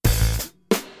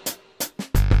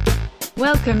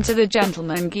Welcome to the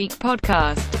Gentleman Geek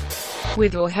Podcast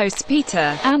with your hosts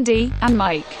Peter, Andy, and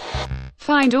Mike.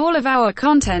 Find all of our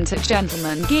content at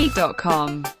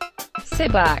gentlemangeek.com.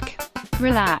 Sit back,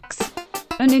 relax,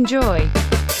 and enjoy.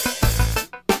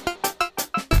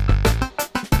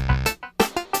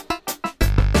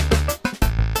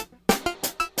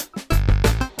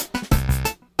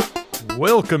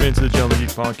 Welcome into the Gentleman Geek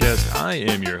Podcast. I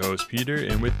am your host, Peter,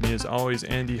 and with me as always,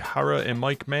 Andy, Hara, and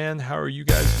Mike Mann. How are you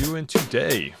guys doing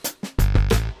today?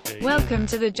 Welcome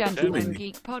to the Gentleman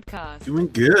Geek Podcast. Doing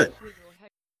good.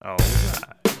 All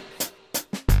right.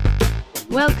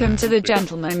 Welcome to the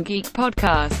Gentleman Geek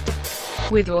Podcast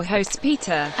with your hosts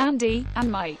Peter, Andy,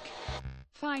 and Mike.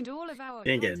 Find all of our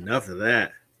Can't get enough of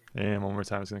that. And one more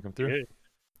time, it's going to come through.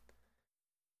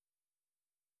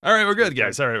 All right, we're good,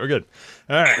 guys. All right, we're good.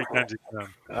 All right.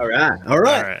 All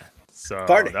right. So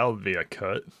Party. that'll be a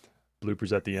cut.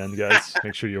 Bloopers at the end, guys.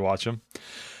 Make sure you watch them.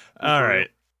 All right.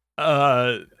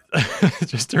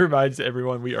 Just to remind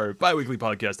everyone, we are a bi-weekly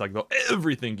podcast talking about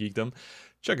everything geekdom.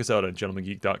 Check us out on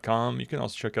gentlemangeek.com. You can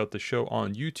also check out the show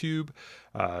on YouTube,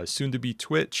 soon to be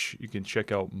Twitch. You can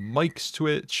check out Mike's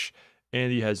Twitch.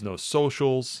 Andy has no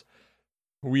socials.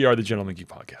 We are the Gentleman Geek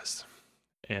Podcast.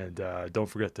 And don't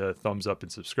forget to thumbs up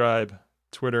and subscribe.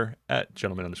 Twitter at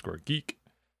gentleman_geek.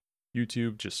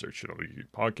 YouTube, just search Gentleman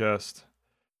Geek Podcast.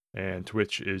 And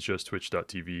Twitch is just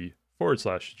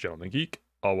twitch.tv/gentlemangeek.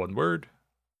 All one word.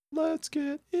 Let's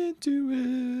get into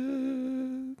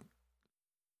it.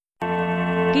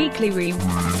 Geekly Rewind.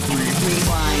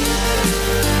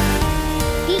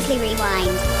 Geekly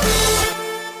Rewind.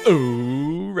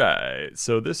 All right.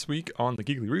 So this week on the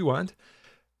Geekly Rewind,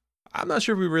 I'm not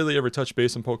sure if we really ever touched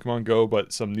base on Pokemon Go,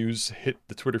 but some news hit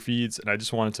the Twitter feeds, and I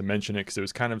just wanted to mention it because it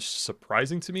was kind of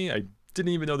surprising to me. I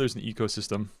didn't even know there's an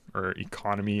ecosystem or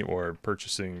economy or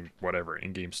purchasing whatever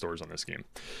in-game stores on this game.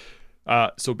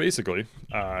 So basically,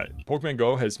 Pokemon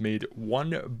Go has made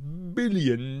 $1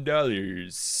 billion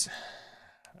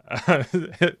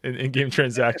in in-game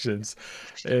transactions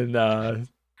in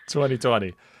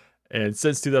 2020. And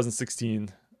since 2016,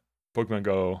 Pokemon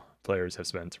Go players have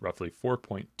spent roughly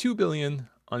 $4.2 billion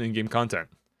on in-game content.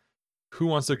 Who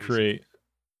wants to create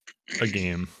a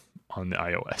game on the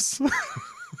iOS?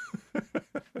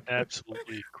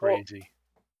 Absolutely crazy.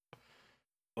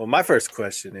 Well, my first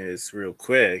question is real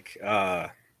quick.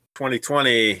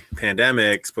 2020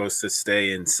 pandemic, supposed to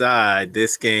stay inside.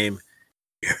 This game,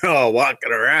 you're all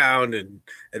walking around and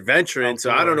adventuring.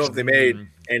 So I don't know if they made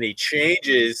any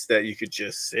changes that you could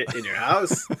just sit in your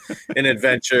house and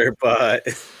adventure, but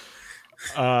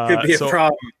could be a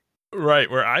problem. Right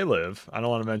where I live, I don't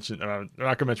want to mention. I'm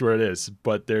not going to mention where it is,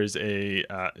 but there's a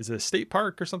is it a state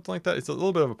park or something like that? It's a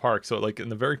little bit of a park. So like in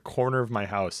the very corner of my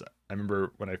house, I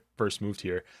remember when I first moved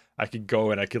here, I could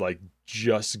go and I could like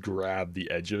just grab the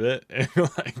edge of it and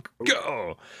like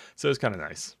go. So it was kind of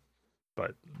nice,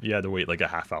 but you had to wait like a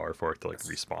half hour for it to like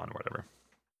respawn or whatever.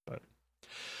 But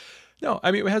no,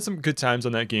 I mean we had some good times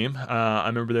on that game. I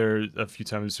remember there a few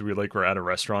times we were at a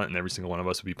restaurant and every single one of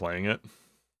us would be playing it.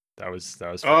 That was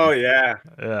fun. Oh yeah.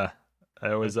 It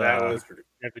was Never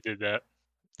did that.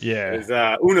 Yeah. It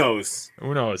was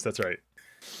Uno's, that's right.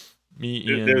 Me,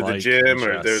 Ian, there's Mike, a gym and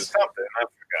or Jess. there's something. I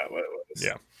forgot what it was.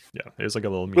 Yeah. It was like a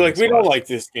little We're like, we spot. don't like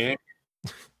this game.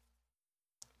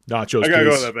 Nachos. I gotta go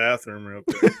please. to the bathroom real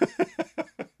quick.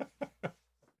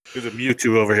 There's a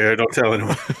Mewtwo over here. Don't tell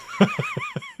anyone.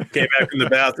 Came back from the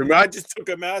bathroom. I just took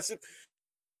a massive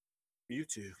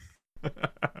Mewtwo.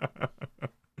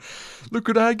 Look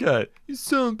what I got. You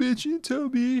son of a bitch, you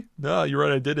told me. No, you're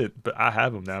right, I didn't. But I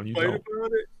have them now, and you Fight don't.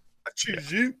 about it. I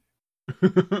choose you.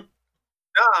 No,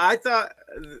 I thought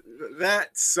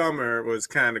that summer was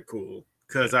kind of cool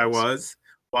because I was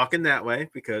walking that way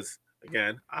because,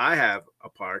 again, I have a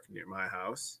park near my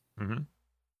house. Mhm.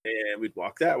 And we'd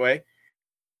walk that way.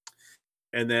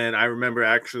 And then I remember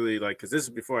actually, like, because this is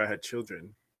before I had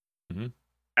children. Mhm.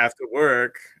 After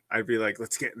work, I'd be like,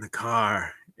 let's get in the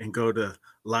car and go to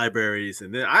libraries.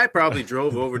 And then I probably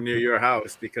drove over near your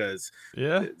house because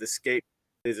Yeah.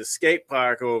 there's a skate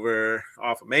park over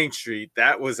off of Main Street.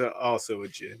 That was also a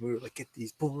gym. We were like, get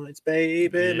these points,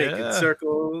 baby, making Yeah.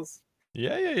 circles.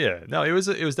 Yeah. No, it was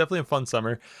definitely a fun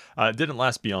summer. It didn't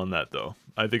last beyond that though.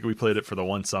 I think we played it for the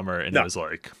one summer, and No. it was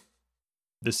like,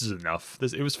 this is enough.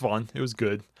 It was fun. It was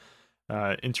good.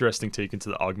 Interesting take into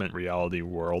the augmented reality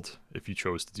world. If you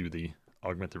chose to do the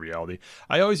augmented reality,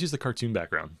 I always use the cartoon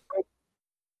background.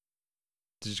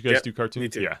 Did you guys Yep, do cartoons? me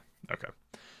too. Yeah. Okay.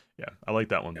 Yeah, I like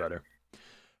that one better.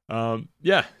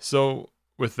 Yeah. So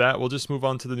with that, we'll just move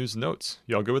on to the news and notes.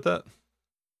 Y'all good with that?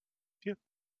 Yeah.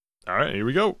 All right, here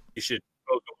we go. You should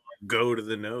go to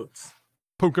the notes.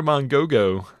 Pokemon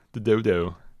Go-Go, the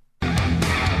Dodo.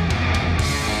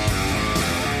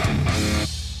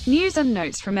 News and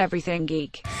notes from Everything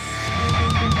Geek.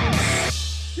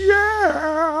 Yeah.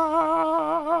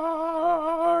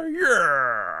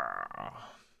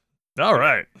 All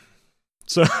right.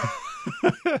 So,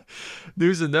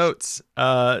 news and notes.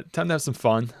 Time to have some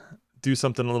fun. Do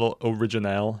something a little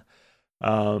original.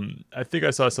 I think I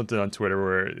saw something on Twitter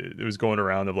where it was going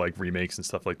around of like remakes and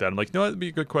stuff like that. I'm like, no, that'd be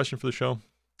a good question for the show.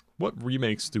 What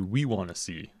remakes do we want to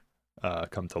see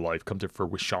come to life, come to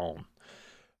fruition?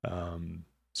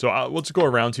 So we'll just go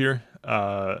around here.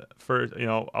 First,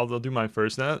 I'll do mine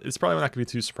first. Now, it's probably not going to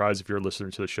be too surprised if you're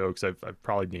listening to the show because I've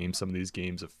probably named some of these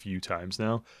games a few times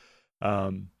now.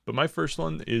 But my first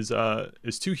one is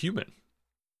Too Human.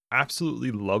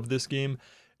 Absolutely love this game.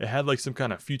 It had like some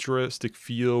kind of futuristic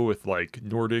feel with like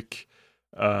Nordic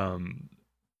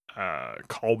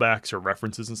callbacks or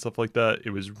references and stuff like that. It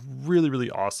was really,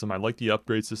 really awesome. I like the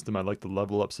upgrade system. I like the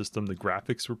level up system. The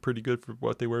graphics were pretty good for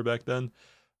what they were back then.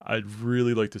 I'd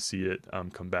really like to see it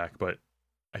come back, but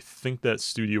I think that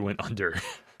studio went under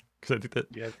because I think that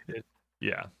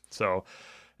yeah. So,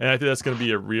 and I think that's going to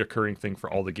be a reoccurring thing for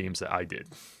all the games that I did.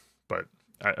 But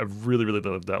I really, really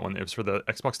loved that one. It was for the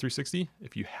Xbox 360.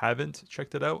 If you haven't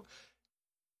checked it out,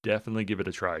 definitely give it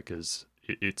a try because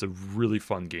it's a really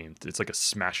fun game. It's like a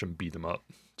smash 'em, beat 'em up,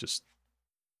 just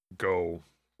go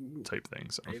type thing.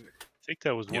 So I think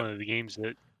that was one of the games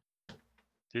that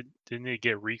didn't it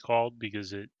get recalled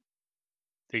because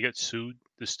they got sued.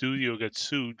 The studio got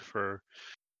sued for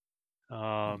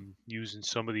using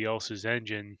somebody else's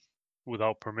engine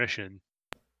without permission.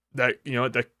 that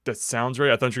that sounds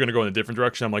right. I thought you were gonna go in a different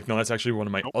direction. I'm like, no, that's actually one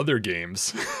of my other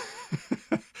games.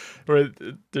 Where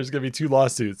there's gonna be 2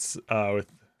 lawsuits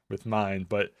with mine,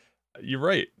 but you're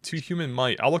right. Too Human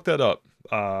might. I'll look that up.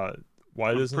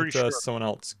 Why doesn't someone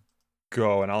else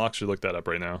go? And I'll actually look that up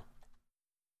right now.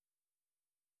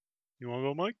 You want to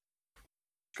go, Mike?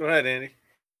 Go ahead, Andy.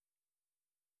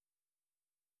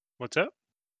 What's up?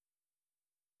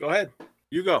 Go ahead.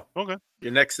 You go. Okay.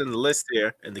 You're next in the list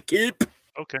here in the keep.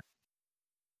 Okay.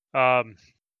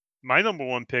 My number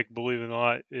one pick, believe it or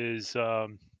not, is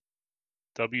WCW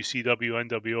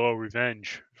NWO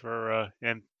Revenge for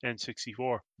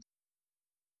N64.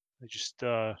 I just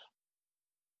had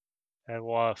a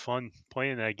lot of fun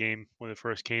playing that game when it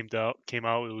first came out.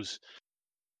 It was,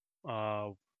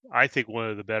 I think, one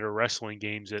of the better wrestling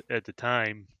games at the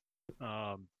time.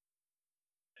 I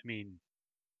mean,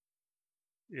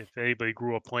 if anybody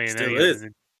grew up playing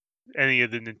any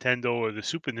of the Nintendo or the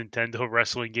Super Nintendo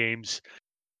wrestling games,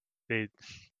 they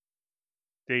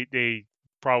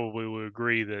probably would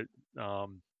agree that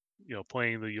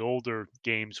playing the older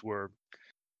games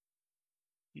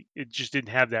it just didn't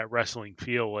have that wrestling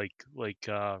feel like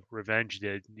Revenge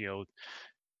did.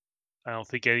 I don't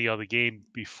think any other game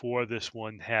before this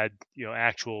one had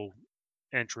actual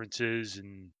entrances,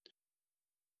 and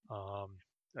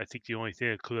I think the only thing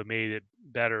that could have made it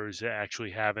better is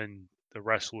actually having the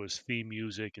wrestlers' theme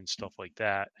music and stuff like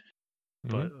that.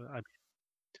 Mm-hmm. But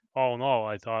all in all,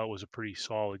 I thought it was a pretty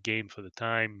solid game for the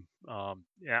time.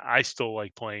 I still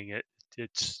like playing it.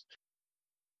 It's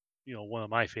one of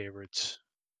my favorites.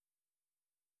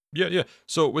 Yeah.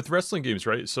 So with wrestling games,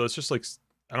 right? So it's just like,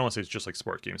 I don't want to say it's just like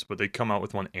sport games, but they come out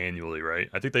with one annually, right?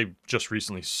 I think they just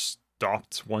recently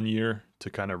stopped 1 year to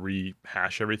kind of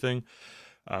rehash everything.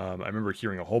 I remember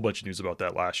hearing a whole bunch of news about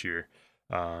that last year.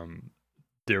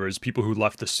 There was people who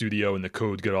left the studio and the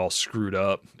code got all screwed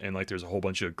up, and like there's a whole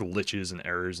bunch of glitches and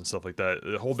errors and stuff like that.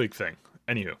 The whole big thing.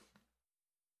 Anywho,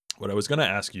 what I was gonna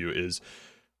ask you is,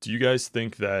 do you guys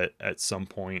think that at some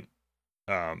point,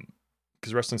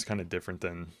 because wrestling's kind of different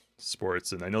than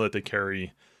sports, and I know that they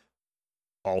carry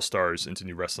all-stars into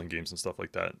new wrestling games and stuff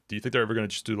like that. Do you think they're ever going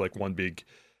to just do like one big,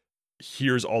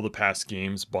 here's all the past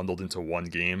games bundled into one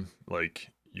game?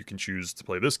 Like you can choose to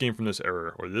play this game from this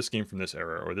era, or this game from this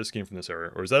era, or this game from this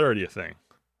era, or is that already a thing?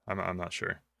 I'm not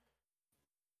sure.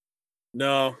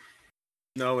 No.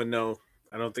 I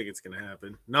don't think it's going to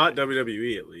happen. Not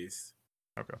WWE, at least.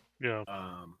 Okay. Yeah.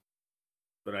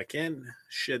 But I can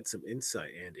shed some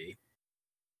insight, Andy.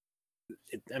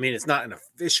 It's not an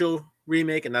official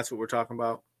remake, and that's what we're talking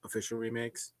about, official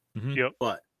remakes. Mm-hmm. Yep.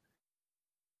 But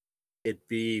it'd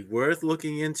be worth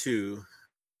looking into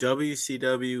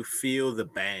WCW Feel the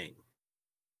Bang.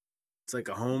 It's like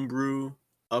a homebrew,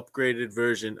 upgraded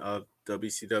version of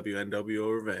WCW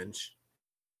NWO Revenge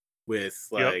with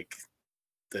like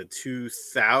the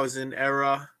 2000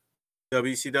 era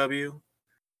WCW.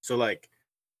 So like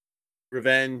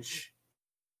Revenge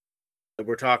that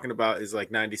we're talking about is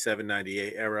like 97,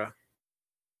 98 era.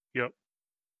 Yep.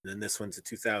 And then this one's a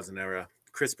 2000 era.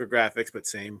 crisper graphics, but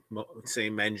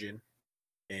same engine,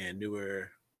 and newer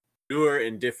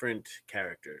and different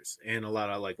characters, and a lot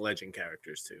of like legend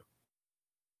characters too.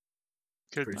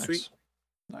 Good. Pretty Nice. sweet.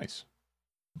 Nice.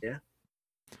 Yeah.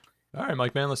 All right,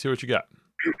 Mike, man, let's see what you got.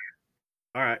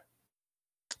 All right.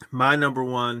 My number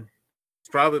one, it's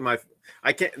probably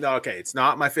it's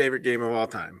not my favorite game of all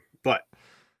time, but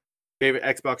favorite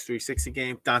Xbox 360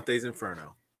 game, Dante's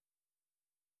Inferno.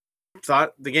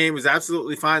 Thought the game was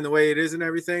absolutely fine the way it is and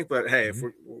everything, but hey, if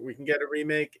we can get a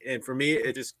remake, and for me,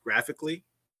 it just graphically,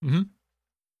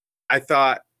 I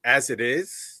thought as it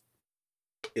is,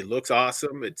 it looks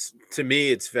awesome. To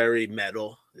me, it's very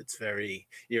metal. It's very,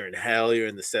 you're in hell, you're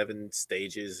in the 7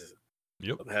 stages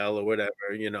of hell or whatever,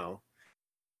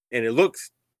 and it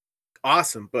looks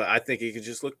awesome, but I think it could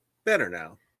just look better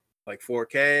now, like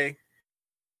 4K.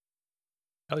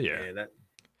 Hell yeah. And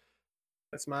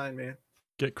that's mine, man.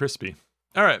 Get crispy.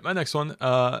 All right, my next one.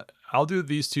 I'll do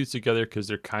these two together because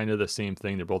they're kind of the same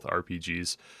thing. They're both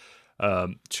RPGs.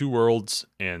 Two Worlds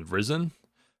and Risen.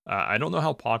 I don't know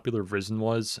how popular Risen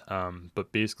was,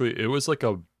 but basically it was like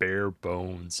a bare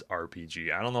bones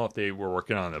RPG. I don't know if they were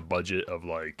working on a budget of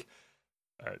like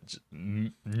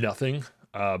nothing,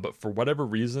 but for whatever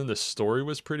reason, the story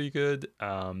was pretty good.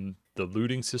 The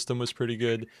looting system was pretty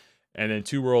good. And then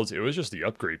Two Worlds, it was just the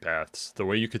upgrade paths. The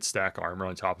way you could stack armor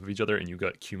on top of each other and you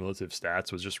got cumulative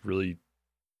stats was just really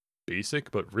basic,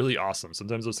 but really awesome.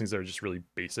 Sometimes those things that are just really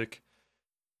basic,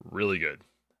 really good.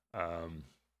 I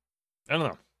don't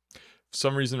know. For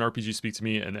some reason, RPGs speak to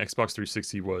me, and Xbox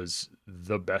 360 was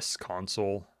the best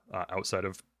console outside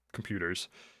of computers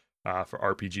for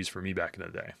RPGs for me back in the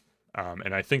day.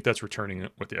 And I think that's returning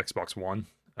with the Xbox One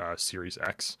Series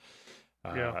X.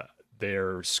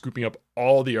 They're scooping up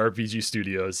all the RPG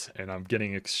studios, and I'm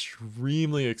getting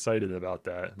extremely excited about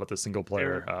that, about the single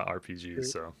player RPGs.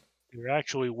 So they're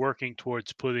actually working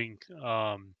towards putting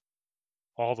all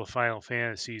the Final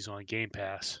Fantasies on Game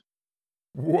Pass.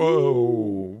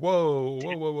 Whoa.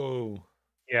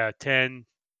 Yeah, 10,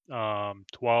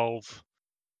 12.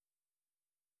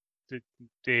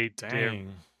 They're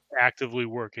actively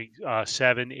working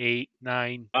 7, 8,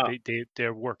 9.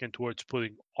 They're working towards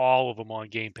putting all of them on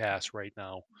Game Pass right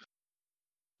now.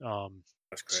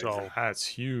 That's crazy. So that's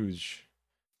huge.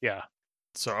 Yeah.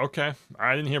 So okay,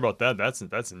 I didn't hear about that.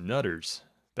 That's nutters.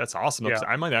 That's awesome. Yeah.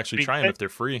 I might actually try them if they're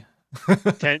free.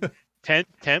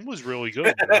 10 was really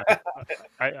good.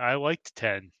 I liked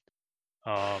 10.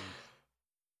 I've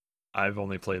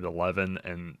only played 11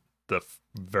 and the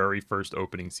very first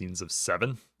opening scenes of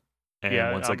 7.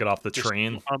 And once I get off the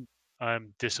train,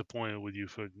 I'm disappointed with you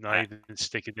for not even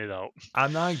sticking it out.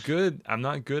 I'm not good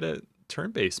at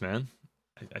turn-based, man.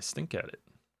 I stink at it.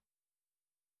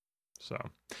 So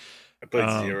I played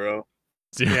 0.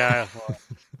 Yeah.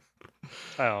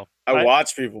 Well, I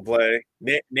watched people play.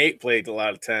 Nate played a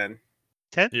lot of 10.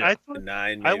 10. Yeah.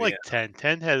 9. Maybe. I like 10.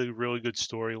 10 had a really good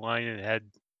storyline, and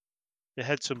it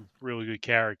had some really good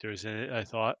characters in it, I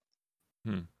thought.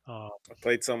 I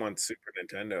played some on Super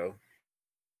Nintendo.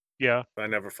 Yeah. I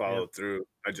never followed through.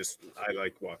 I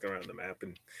like walking around the map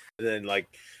and then like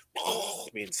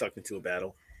being sucked into a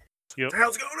battle. Yep. What the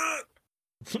hell's going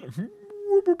on?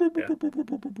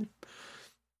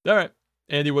 All right,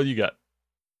 Andy, what do you got?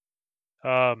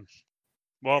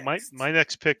 Well, my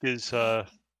next pick is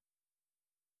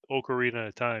Ocarina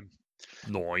of Time.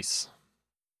 Nice.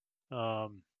 I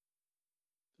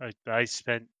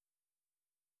spent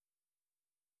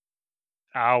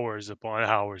hours upon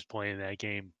hours playing that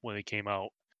game when it came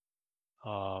out.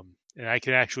 And I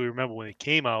can actually remember when it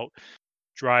came out,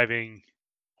 driving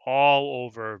all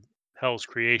over Hell's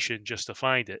Creation just to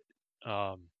find it.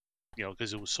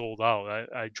 Because it was sold out.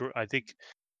 I think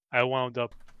I wound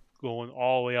up going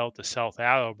all the way out to South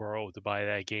Attleboro to buy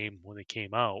that game when it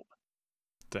came out.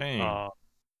 Dang.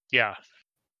 Yeah.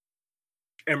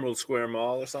 Emerald Square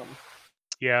Mall or something.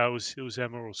 Yeah, it was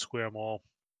Emerald Square Mall.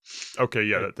 Okay,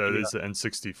 yeah, that is the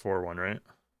N64 one, right?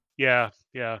 Yeah.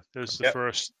 There's the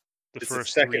first. It's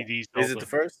first the second. 3D. Is it the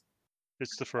first?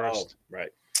 It's the first. Oh, right.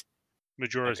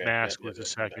 Majora's Mask was the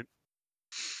second.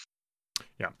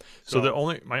 Yeah. So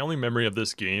my only memory of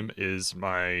this game is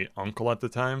my uncle at the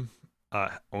time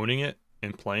owning it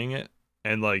and playing it,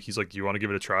 and like he's like, "Do you want to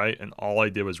give it a try?" And all I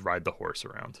did was ride the horse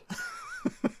around.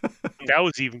 That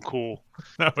was even cool.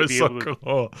 That was so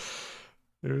cool.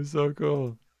 It was so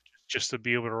cool. Just to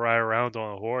be able to ride around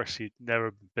on a horse. You'd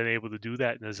never been able to do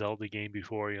that in a Zelda game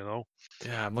before, Yeah,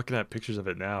 I'm looking at pictures of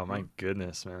it now. My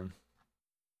goodness, man.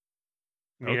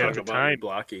 I mean, at the time,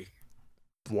 blocky.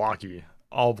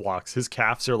 All blocks. His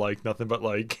calves are like nothing but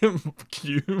like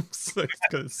cubes. Like,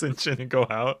 gonna cinch in and go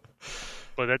out.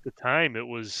 But at the time, it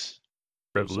was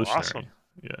Revolutionary. awesome.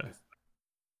 Yeah.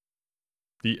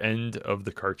 The end of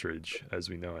the cartridge as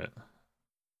we know it.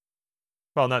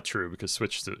 Well, not true because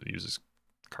Switch still uses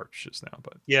cartridges now,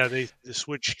 but Yeah, the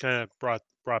Switch kind of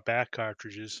brought back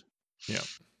cartridges. yeah.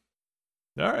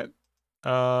 All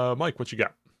right. Mike, what you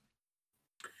got?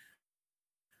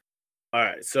 All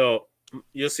right, so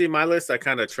you'll see my list. I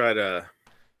kind of try to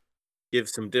give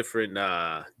some different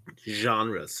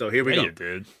genres. So here we go. You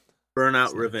did.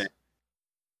 Burnout Revenge.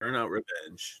 Burnout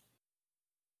Revenge.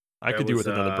 I could do with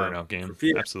another Burnout game.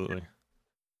 Absolutely.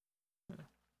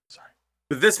 Sorry.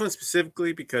 But this one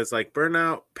specifically because like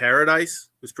Burnout Paradise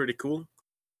was pretty cool.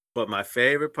 But my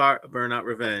favorite part of Burnout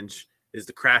Revenge is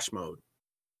the crash mode,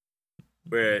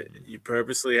 where you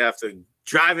purposely have to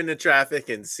drive into traffic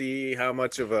and see how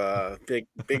much of a big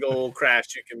old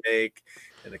crash you can make,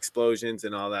 and explosions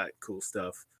and all that cool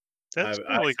stuff. That's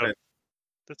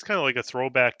kind of like a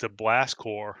throwback to Blast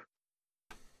Corps.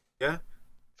 Yeah.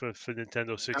 For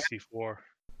Nintendo 64.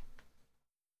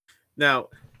 Now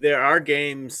there are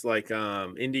games like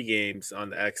indie games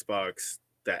on the Xbox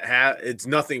that have it's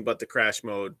nothing but the crash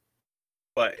mode,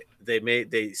 but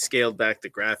they scaled back the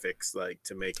graphics like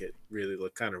to make it really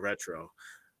look kind of retro.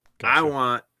 Gotcha. I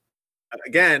want,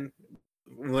 again,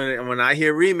 when I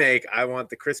hear remake, I want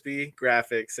the crispy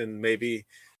graphics and maybe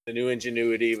the new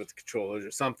ingenuity with the controllers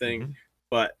or something. Mm-hmm.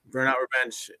 But Burnout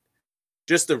Revenge,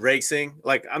 just the racing.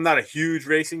 Like, I'm not a huge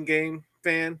racing game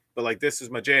fan, but like this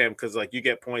is my jam because like you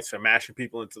get points for mashing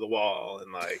people into the wall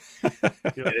and like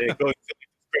it goes to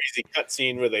crazy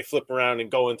cutscene where they flip around and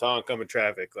go into oncoming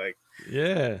traffic. Like,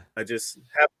 yeah, I just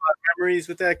have a lot of memories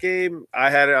with that game. I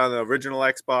had it on the original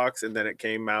Xbox, and then it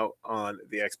came out on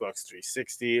the Xbox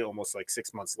 360 almost like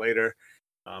 6 months later.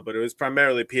 But it was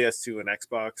primarily PS2 and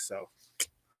Xbox, so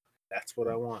that's what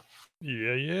I want.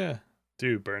 Yeah,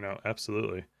 dude, Burnout,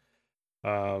 absolutely.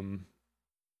 All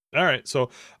right, so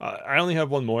I only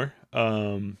have one more.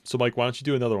 So Mike, why don't you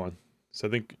do another one? So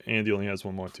I think Andy only has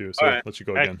one more too. So let you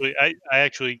go again. I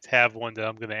actually have one that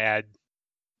I'm going to add.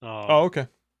 Oh, okay.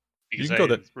 You can go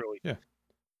then. Really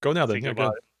go now then. Yeah,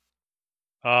 about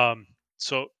it.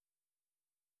 So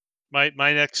my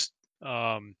next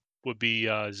would be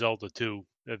Zelda 2: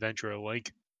 Adventure of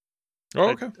Link.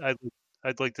 Oh, okay.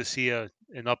 I'd like to see an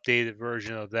updated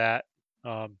version of that,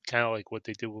 kind of like what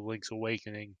they did with Link's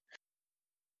Awakening.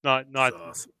 Not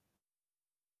awesome.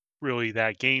 Really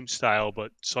that game style,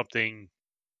 but something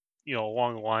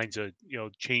along the lines of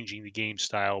changing the game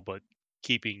style, but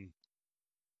keeping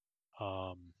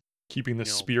the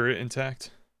spirit intact.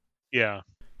 Yeah.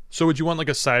 So would you want like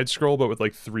a side scroll, but with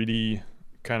like 3D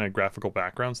kind of graphical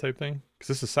backgrounds type thing? Because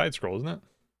this is a side scroll, isn't it?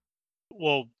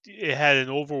 Well, it had an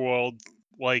overworld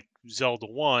like Zelda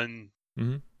 1,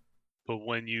 mm-hmm. but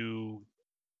when you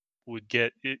would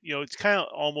get it, it's kind of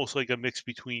almost like a mix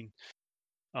between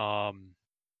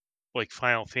like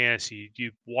Final Fantasy.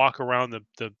 You walk around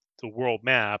the world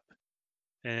map,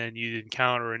 and then you'd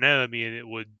encounter an enemy, and it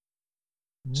would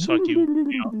suck you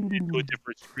into a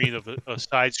different screen of a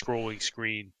side-scrolling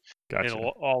screen. Gotcha. And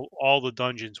all the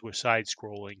dungeons were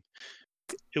side-scrolling.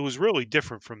 It was really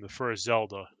different from the first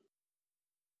Zelda.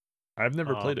 I've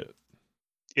never played it.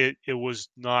 It was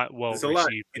not well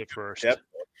received at first. Yep.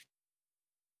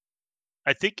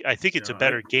 I think it's a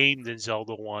better game than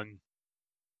Zelda 1,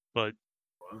 but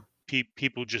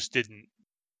people just didn't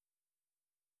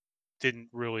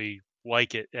really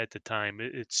like it at the time.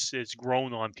 It's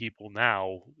grown on people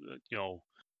now.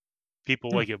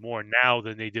 People like it more now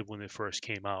than they did when it first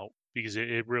came out because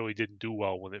it really didn't do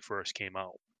well when it first came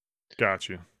out. Got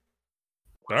you.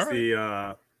 All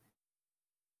right.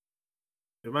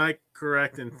 Am I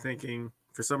correct in thinking?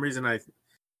 For some reason, I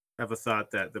have a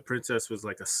thought that the princess was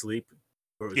like asleep,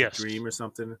 or it was a dream or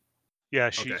something.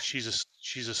 Yeah, she's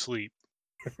asleep.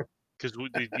 Because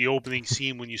the opening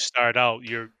scene when you start out,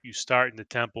 you start in the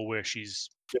temple where she's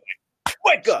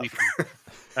wake sleeping. up.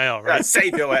 I know, right?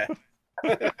 Save your ass.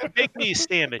 Make me a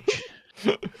sandwich.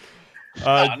 No.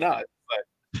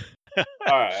 All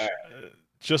right.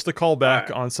 Just to call back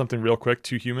on something real quick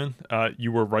to Human,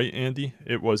 you were right, Andy.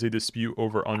 It was a dispute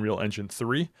over Unreal Engine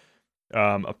 3.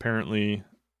 Apparently,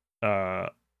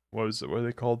 what are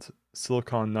they called?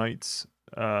 Silicon Knights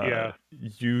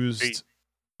used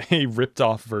a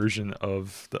ripped-off version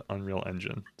of the Unreal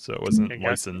Engine, so it wasn't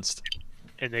licensed.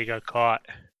 And they got caught.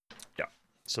 Yeah,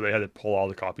 so they had to pull all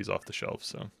the copies off the shelf,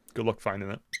 so good luck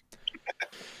finding it.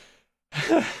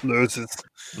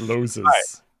 Loses. Right.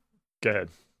 Go ahead.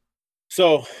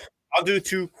 So I'll do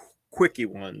two quickie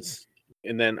ones,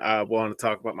 and then I want to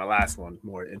talk about my last one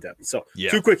more in depth. So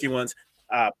 2 quickie ones.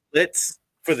 Blitz,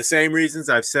 for the same reasons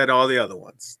I've said all the other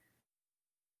ones.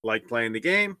 Like playing the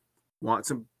game, want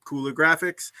some cooler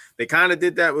graphics. They kind of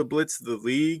did that with Blitz the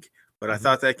League, but I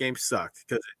thought that game sucked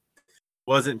because it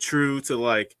wasn't true to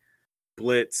like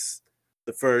Blitz,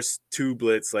 the first 2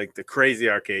 Blitz, like the crazy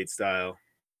arcade style.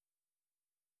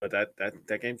 But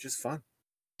that game's just fun.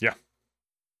 Yeah,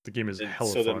 the game is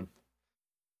hella fun.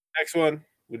 Next one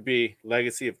would be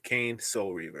Legacy of Kain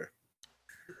Soul Reaver.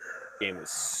 The game was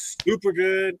super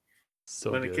good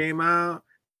when it came out.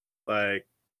 Like,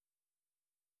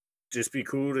 just be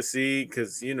cool to see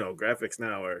because, you know, graphics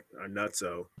now are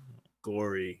nutso,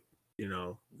 gory, you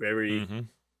know, very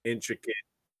intricate.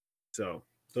 So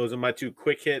those are my 2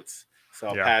 quick hits. So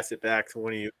I'll pass it back to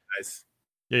one of you guys.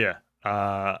 Yeah.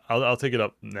 I'll take it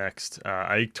up next.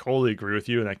 I totally agree with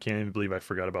you, and I can't even believe I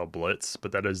forgot about Blitz,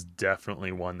 but that is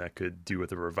definitely one that could do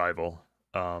with a revival.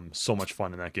 So much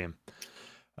fun in that game.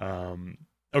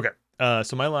 Okay.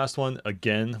 So my last one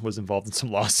again was involved in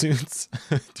some lawsuits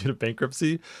due to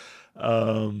bankruptcy.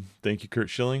 Thank you,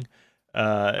 Curt Schilling.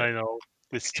 I know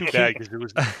it's too bad because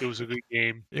it was a good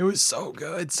game. It was so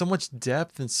good, so much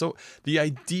depth, and so the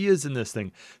ideas in this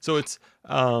thing. So it's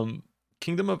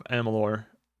Kingdom of Amalur.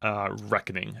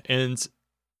 Reckoning, and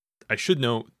I should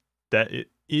note that it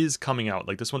is coming out.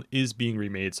 Like, this one is being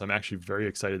remade, so I'm actually very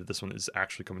excited that this one is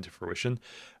actually coming to fruition.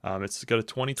 It's got a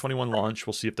 2021 launch.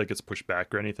 We'll see if that gets pushed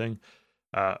back or anything.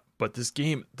 But this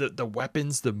game, the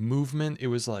weapons, the movement, it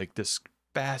was like this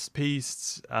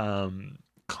fast-paced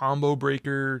combo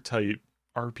breaker type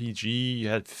RPG. You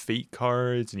had fate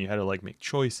cards, and you had to like make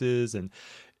choices, and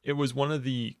it was one of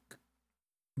the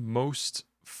most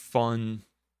fun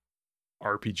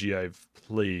RPG I've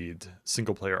played,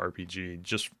 single player RPG,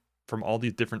 just from all the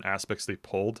different aspects they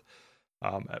pulled.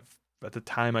 At the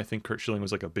time, I think Curt Schilling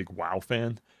was like a big WoW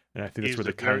fan, and I think that's where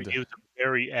they kind of. He was a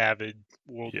very avid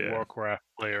World of Warcraft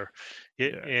player,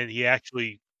 and he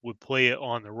actually would play it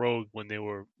on the road when they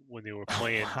were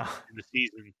playing in the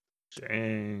season.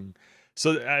 Dang.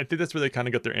 So I think that's where they kind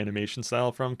of got their animation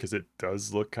style from, because it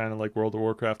does look kind of like World of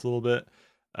Warcraft a little bit.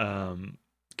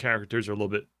 Characters are a little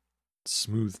bit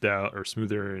smoothed out or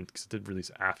smoother because it did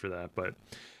release after that, but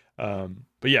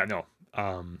yeah, no,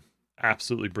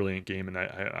 absolutely brilliant game, and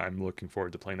I'm looking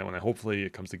forward to playing that one. And hopefully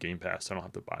it comes to Game Pass, so I don't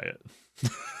have to buy it.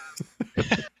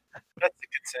 That's the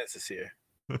consensus here.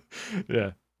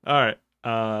 Yeah. All right.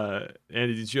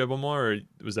 Andy, did you have one more, or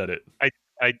was that it?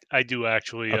 I do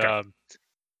actually. Okay.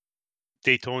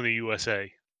 Daytona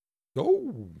USA.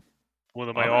 Oh, one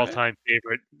of my all-time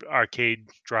favorite arcade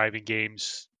driving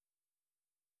games.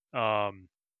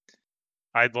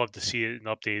 I'd love to see it in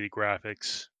updated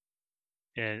graphics,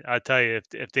 and I tell you,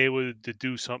 if they were to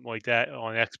do something like that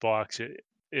on Xbox,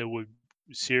 it would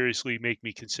seriously make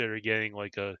me consider getting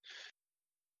like a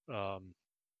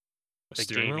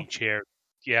gaming chair.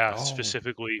 Yeah,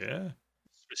 specifically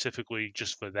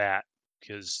just for that,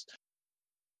 because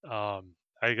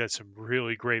I got some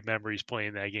really great memories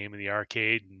playing that game in the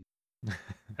arcade, and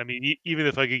I mean, even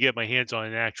if I could get my hands on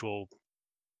an actual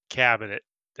cabinet,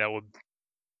 that would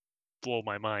blow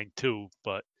my mind too.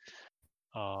 But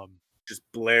just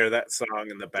blare that song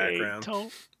in the background. Oh,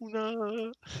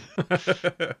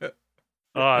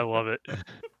 I love it.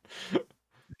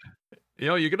 You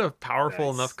know, you get a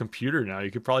powerful enough computer now. You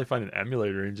could probably find an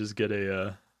emulator and just get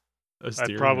a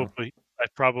stereo. I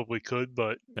probably could,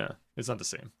 but yeah, it's not the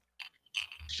same.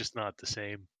 It's just not the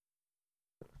same.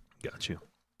 Got you.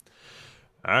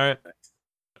 All right,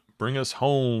 bring us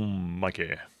home,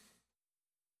 Mikey.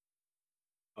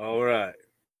 All right.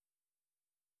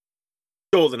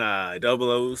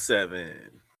 GoldenEye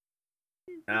 007.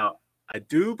 Now, I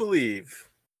do believe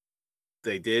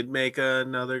they did make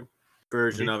another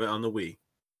version of it on the Wii.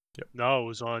 Yep. No, it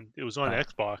was on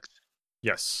Xbox.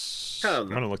 Yes. I'm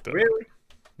gonna look that. Really?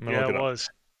 Yeah, it was.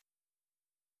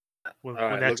 When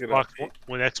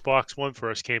Xbox One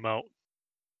first came out,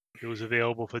 it was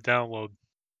available for download.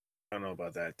 I don't know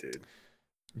about that, dude.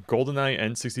 GoldenEye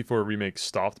N64 remake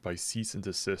stopped by cease and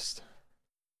desist.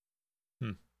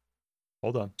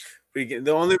 Hold on.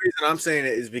 The only reason I'm saying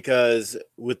it is because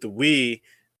with the Wii,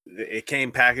 it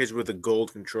came packaged with a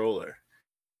gold controller.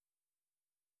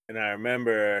 And I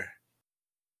remember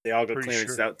they all got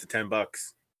clearanced out to $10.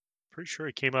 Pretty sure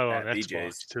it came out on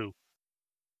Xbox too.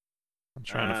 I'm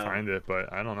trying to find it,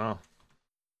 but I don't know.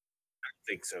 I don't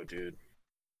think so, dude.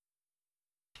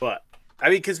 But I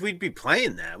mean, because we'd be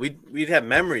playing that, we'd have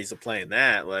memories of playing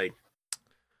that. Like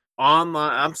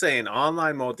online, I'm saying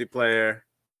online multiplayer.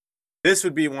 This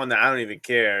would be one that I don't even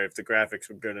care if the graphics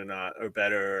were good or not, or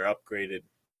better, or upgraded.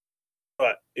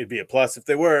 But it'd be a plus if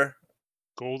they were.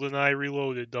 GoldenEye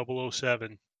Reloaded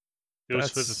 007. It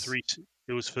was for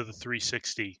the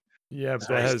 360. Yeah, but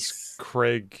that has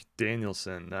Craig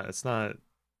Danielson. It's not.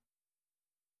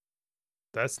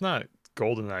 That's not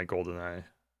GoldenEye.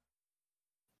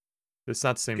 It's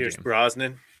not the same Pierce game.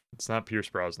 Brosnan. It's not Pierce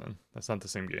Brosnan. That's not the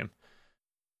same game.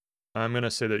 I'm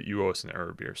gonna say that you owe us an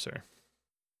error beer, sir.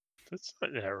 That's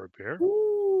not an error beer.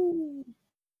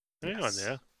 Hang on Yes.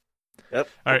 there. Yep.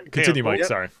 All right, continue, Mike. Yep.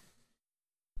 Sorry.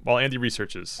 While Andy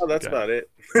researches. Oh, that's Okay. about it.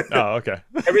 Oh, okay.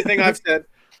 Everything I've said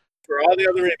for all the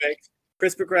other remakes,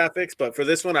 crisper graphics, but for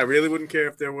this one, I really wouldn't care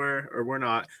if there were or were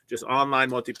not. Just online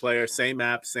multiplayer, same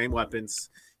map, same weapons,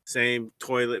 same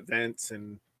toilet vents,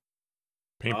 and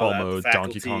Paintball that, mode,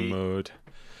 Donkey Kong faculty. mode.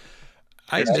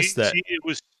 I See- missed that. see, it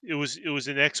was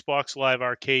an Xbox Live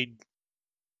arcade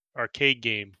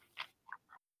game.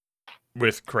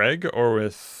 With Craig or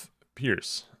with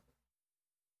Pierce?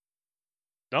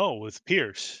 No, with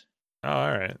Pierce. Oh,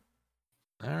 all right.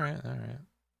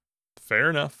 Fair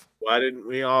enough. why didn't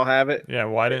we all have it? Yeah,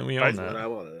 why didn't we own That's what I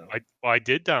that? want to know. I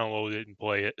did download it and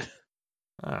play it.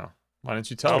 Oh, why didn't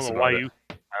you I tell don't us know about why it?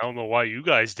 I don't know why you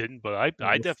guys didn't, but I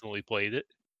Oof. definitely played it.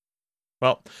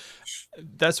 Well,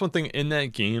 that's one thing in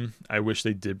that game I wish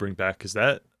they did bring back, because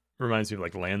that reminds me of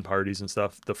like LAN parties and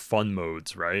stuff. The fun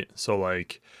modes, right? So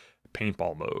like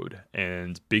paintball mode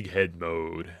and big head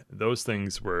mode. Those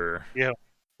things were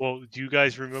Well, do you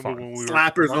guys remember Fun. when we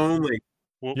Slappers were only.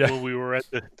 Yeah. when we were at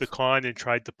the con and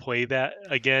tried to play that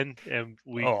again, and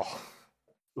we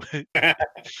and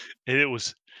it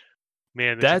was,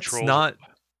 man, the that's controls.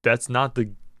 not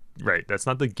the right. That's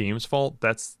not the game's fault.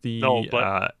 That's the No,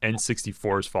 but-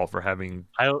 N64's fault for having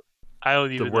I don't the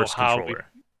even know worst how controller.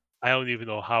 I don't even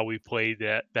know how we played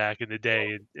that back in the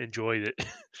day and enjoyed it.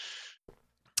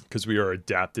 Because we are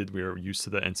adapted. We are used to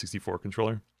the N64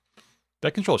 controller.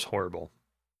 That controller's horrible.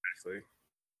 Actually,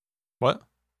 What?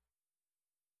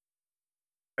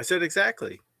 I said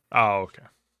exactly. Oh, okay.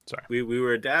 We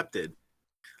were adapted.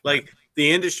 Like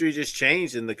the industry just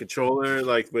changed, and the controller,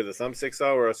 like with the thumbsticks,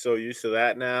 we're so used to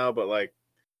that now. But like,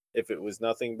 if it was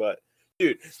nothing but,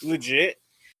 dude, legit,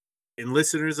 and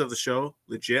listeners of the show,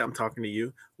 legit, I'm talking to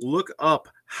you. Look up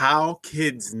how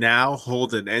kids now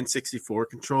hold an N64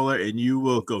 controller, and you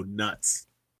will go nuts.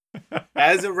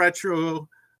 As a retro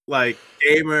like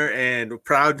gamer and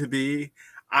proud to be,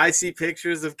 I see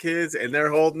pictures of kids and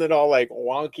they're holding it all like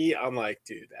wonky. I'm like,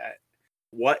 dude,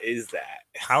 what is that?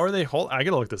 How are they holding? I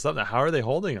gotta look this up now. How are they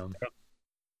holding them?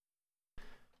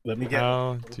 Let me get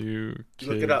How do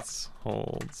Look it up. kids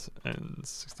hold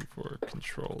N64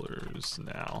 controllers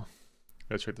now?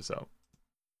 Let's check this out.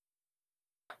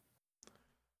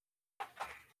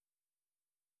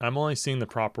 I'm only seeing the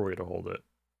proper way to hold it.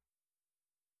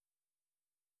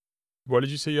 What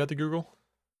did you say you had to Google?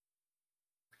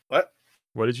 What?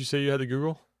 What did you say you had to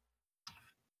Google?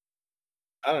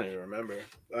 I don't even remember.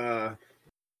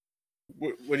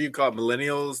 What do you call it?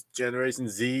 Millennials, Generation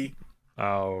Z?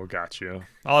 Oh, got you.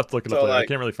 I'll have to look it So, up later. I like-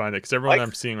 can't really find it because everyone like-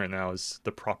 I'm seeing right now is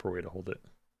the proper way to hold it.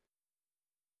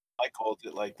 Like hold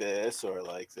it like this or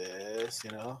like this, you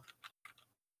know?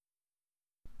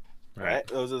 Right?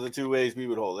 Those are the two ways we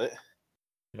would hold it.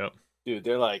 Yep. Dude,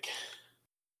 they're like,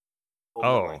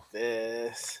 holding it Oh. like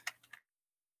this.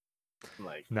 I'm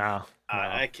like, No.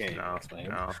 I can't even explain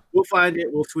it. No. we'll find it.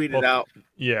 We'll tweet it Well, out.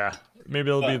 Yeah. Maybe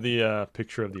it'll be But- the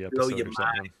picture of the Blow episode your or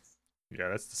something. Yeah,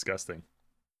 that's disgusting.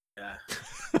 Yeah,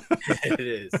 it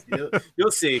is.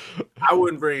 You'll see. I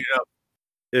wouldn't bring it up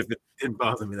if it didn't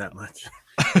bother me that much.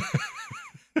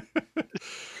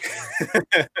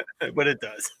 But it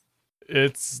does.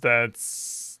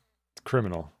 That's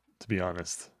criminal, to be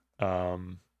honest. Yeah.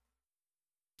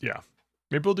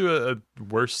 Maybe we'll do a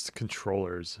worst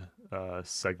controllers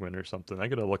segment or something. I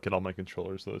gotta look at all my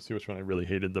controllers though, see which one I really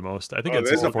hated the most. I think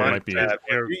there's a N64 bunch might be. bad.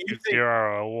 There, You think- there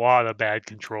are a lot of bad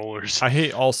controllers. I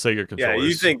hate all Sega controllers. Yeah,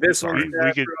 you think this Sorry.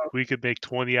 one? we could make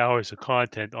 20 hours of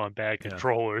content on bad Yeah.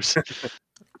 controllers.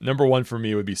 Number one for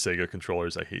me would be Sega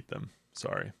controllers. I hate them.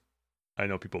 Sorry. I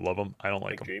know people love them. I don't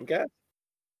like Like them. Dreamcast?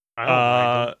 I don't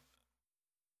mind them.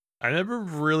 I never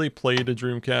really played a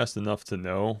Dreamcast enough to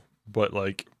know, but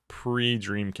like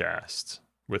pre-Dreamcast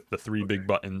with the three big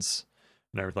buttons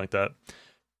and everything like that,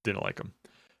 didn't like them.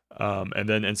 And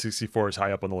then N64 is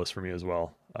high up on the list for me as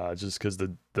well, just because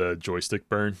the joystick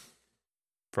burn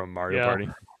from Mario Yeah. Party.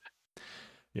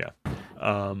 Yeah.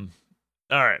 All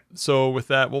right. So with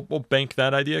that, we'll bank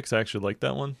that idea because I actually like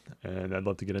that one, and I'd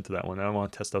love to get into that one. I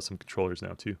want to test out some controllers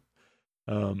now too.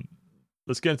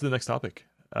 Let's get into the next topic.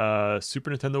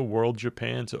 Super Nintendo World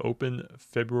Japan to open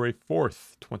February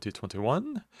 4th,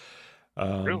 2021.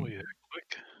 Really that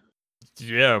quick?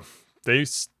 Yeah,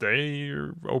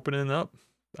 they're opening up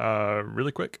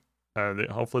really quick.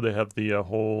 Hopefully they have the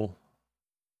whole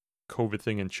COVID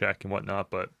thing in check and whatnot,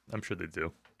 but I'm sure they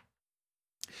do.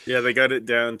 Yeah, they got it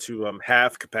down to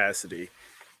half capacity.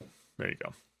 There you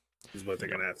go. Is what they're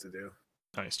gonna have to do.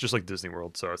 Nice, just like Disney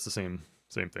World. So it's the same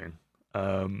thing.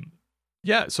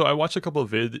 Yeah. So I watched a couple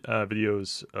of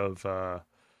videos of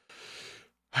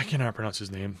I cannot pronounce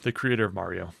his name. The creator of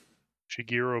Mario,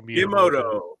 Shigeru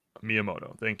Miyamoto.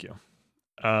 Miyamoto. Thank you.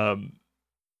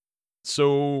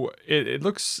 So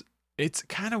it's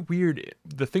kind of weird.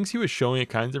 The things he was showing, it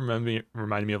kind of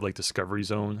reminded me of like Discovery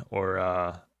Zone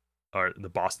or the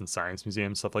Boston Science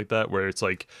Museum, stuff like that, where it's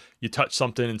like you touch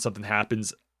something and something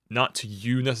happens, not to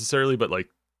you necessarily, but like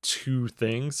to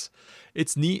things.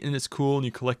 It's neat and it's cool, and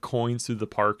you collect coins through the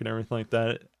park and everything like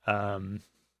that.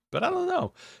 But I don't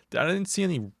know. I didn't see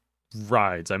any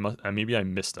rides. Maybe I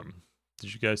missed them.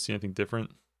 Did you guys see anything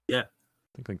different? Yeah.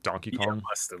 I think like Donkey Kong. You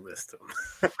must have missed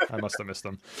them. I must have missed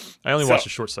them. I only watched a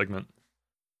short segment.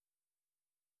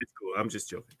 It's cool. I'm just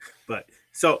joking. But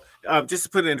so just to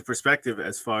put it into perspective,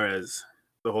 as far as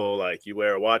the whole like you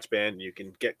wear a watch band and you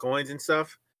can get coins and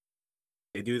stuff,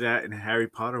 they do that in Harry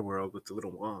Potter world with the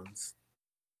little wands.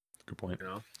 Good point. You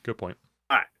know? Good point.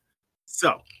 All right.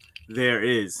 So there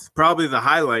is probably the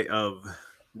highlight of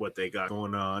what they got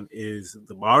going on is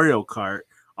the Mario Kart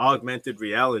augmented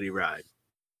reality ride,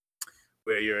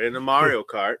 where you're in a Mario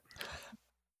Kart.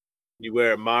 You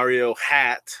wear a Mario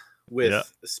hat with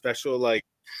a special like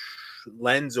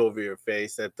lens over your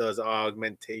face that does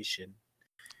augmentation.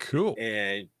 Cool.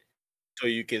 And so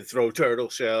you can throw turtle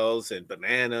shells and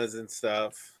bananas and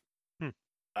stuff.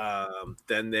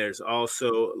 Then there's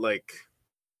also like,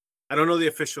 I don't know the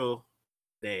official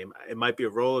name. It might be a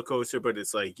roller coaster, but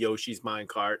it's like Yoshi's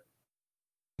Minecart.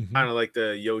 Kind of like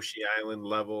the Yoshi Island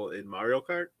level in Mario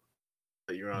Kart,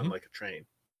 but you're on like a train.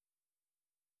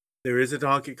 There is a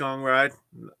Donkey Kong ride.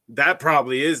 That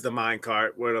probably is the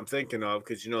minecart, what I'm thinking of,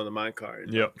 because you know the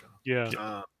minecart. Yep.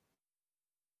 Yeah.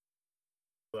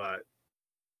 But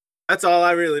that's all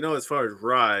I really know as far as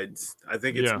rides. I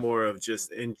think it's more of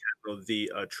just in general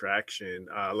the attraction.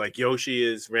 Like Yoshi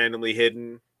is randomly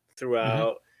hidden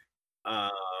throughout.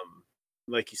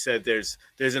 Like you said, there's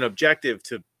an objective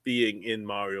to being in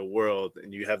Mario World,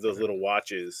 and you have those little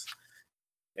watches,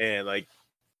 and like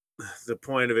the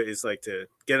point of it is like to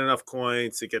get enough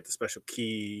coins to get the special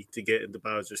key to get into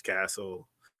Bowser's castle.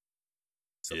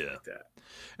 Something like that.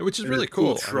 Which is really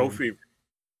cool. Trophy.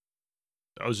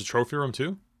 That was a trophy room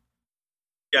too?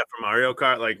 Yeah, for Mario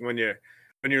Kart. Like when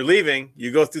you're leaving,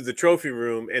 you go through the trophy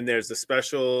room and there's a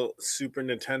special Super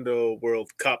Nintendo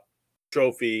World Cup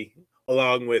trophy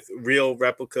along with real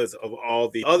replicas of all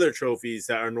the other trophies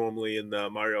that are normally in the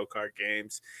Mario Kart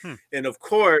games. And of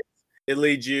course, it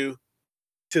leads you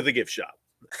to the gift shop.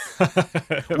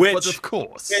 Which of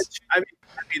course. I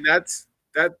mean that's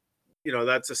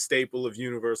a staple of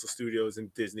Universal Studios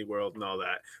and Disney World and all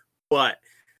that. But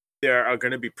there are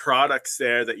going to be products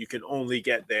there that you can only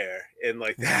get there, and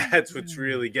like that's what's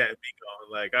really getting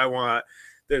me going. Like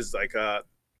there's like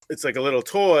it's like a little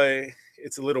toy.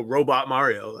 It's a little robot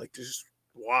Mario, like just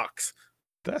walks.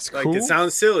 That's cool. Like it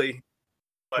sounds silly,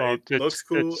 but it looks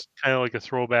cool. It's kind of like a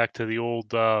throwback to the old.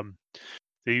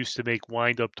 They used to make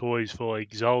wind-up toys for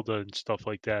like Zelda and stuff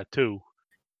like that too,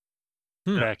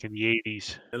 back in the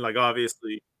 80s. And like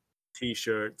obviously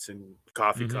T-shirts and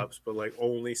coffee cups, but like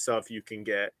only stuff you can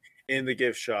get in the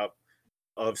gift shop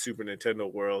of Super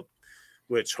Nintendo World,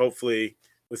 which hopefully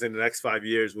within the next 5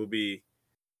 years will be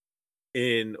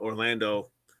in Orlando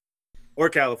or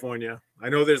California. I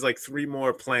know there's like 3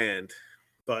 more planned,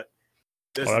 but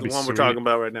this is the one we're talking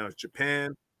about right now. It's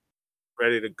Japan.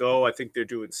 Ready to go. I think they're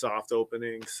doing soft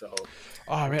openings, so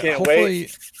man, can't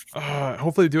wait.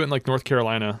 Hopefully do it in like North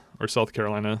Carolina or South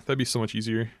Carolina. That'd be so much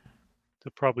easier.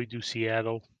 They'll probably do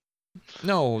Seattle.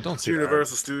 No, don't say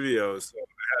Universal Studios. So it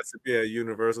has to be a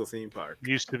Universal theme park. It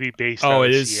used to be based out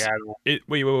of Seattle.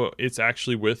 Wait. It's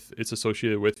actually it's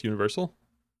associated with Universal?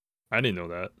 I didn't know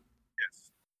that.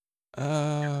 Yes.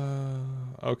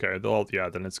 Okay.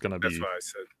 Then it's gonna be. That's what I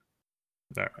said.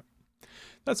 All right.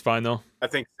 That's fine though. I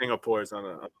think Singapore is on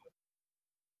a.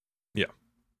 Yeah.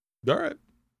 All right.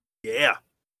 Yeah.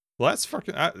 Well, that's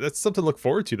something to look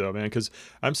forward to though, man. Because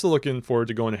I'm still looking forward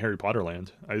to going to Harry Potter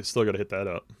Land. I still got to hit that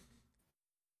up.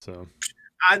 So.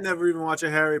 I never even watched a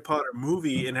Harry Potter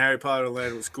movie, and Harry Potter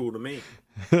Land was cool to me.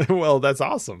 Well, that's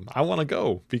awesome. I want to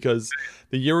go because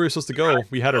the year we were supposed to go,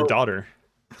 we had our daughter.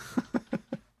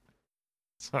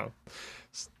 So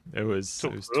it was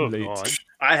too late.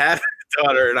 I had a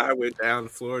daughter, and I went down to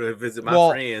Florida to visit my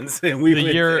friends, and we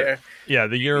went there. Yeah,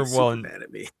 the year mad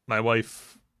at me. My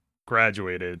wife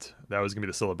graduated, that was gonna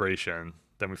be the celebration.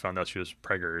 Then we found out she was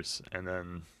preggers, and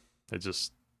then it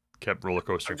just kept roller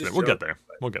coastering. We'll get there.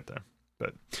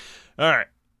 But all right,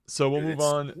 so we'll move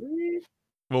on.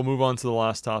 we'll move on to the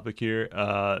last topic here.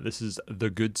 This is the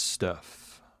good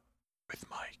stuff with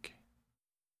Mike.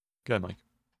 Go ahead, Mike.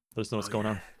 Let us know what's going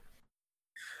on.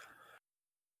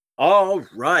 All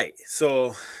right.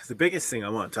 So the biggest thing I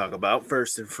want to talk about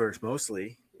first and first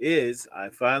mostly is I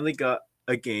finally got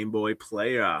a Game Boy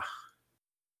Player.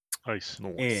 Nice.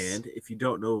 And if you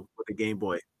don't know what a Game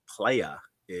Boy Player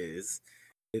is,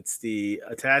 it's the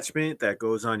attachment that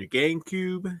goes on your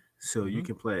GameCube. So you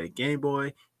can play Game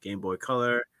Boy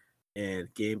Color,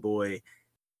 and Game Boy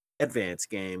Advance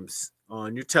games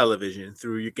on your television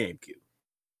through your GameCube.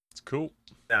 It's cool.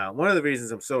 Now, one of the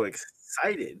reasons I'm so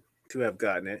excited to have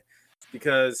gotten it is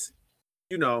because,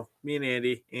 you know, me and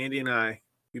Andy and I,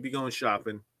 we be going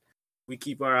shopping. We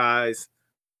keep our eyes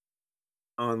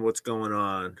on what's going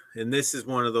on. And this is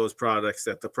one of those products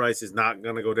that the price is not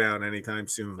going to go down anytime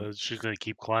soon. It's just going to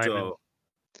keep climbing. So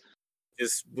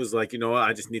just was like, you know what?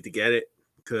 I just need to get it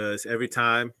because every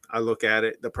time I look at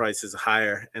it, the price is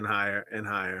higher and higher and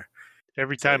higher.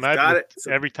 Every time I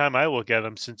look at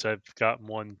them since I've gotten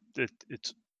one, it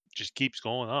just keeps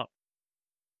going up.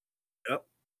 Yep.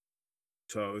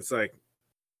 So it's like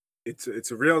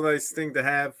it's a real nice thing to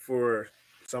have for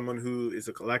someone who is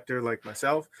a collector like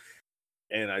myself.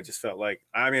 And I just felt like,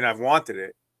 I mean, I've wanted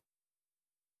it,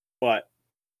 but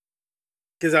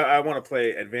because I want to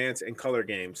play advanced and color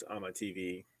games on my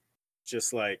TV,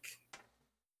 just like,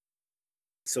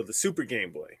 so the Super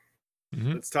Game Boy.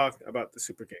 Let's talk about the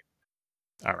Super Game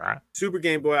Boy. All right. Super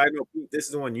Game Boy, I know this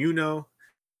is the one you know,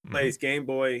 plays Game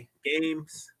Boy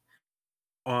games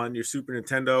on your Super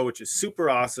Nintendo, which is super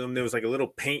awesome. There was like a little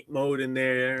paint mode in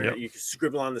there. Yep. You could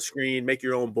scribble on the screen, make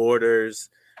your own borders.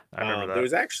 I remember that. There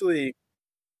was actually,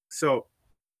 so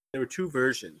there were two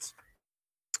versions,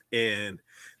 and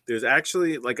there's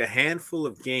actually like a handful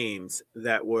of games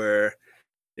that were,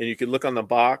 and you could look on the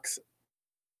box,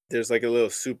 there's like a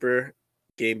little Super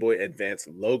Game Boy Advance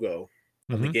logo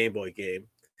on the Game Boy game.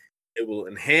 It will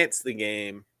enhance the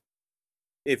game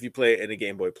if you play it in a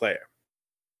Game Boy player.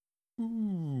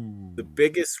 The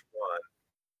biggest one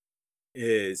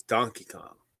is Donkey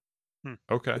Kong.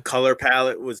 Okay. The color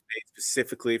palette was made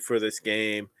specifically for this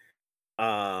game.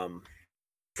 For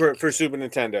Super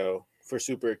Nintendo, for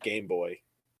Super Game Boy,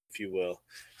 if you will.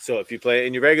 So if you play it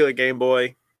in your regular Game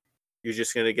Boy, you're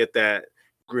just going to get that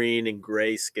green and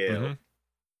gray scale.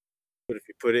 But if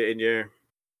you put it in your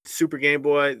Super Game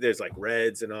Boy, there's like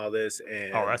reds and all this.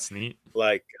 And oh, that's neat.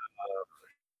 Like,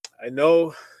 I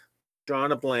know,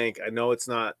 drawing a blank, I know it's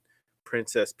not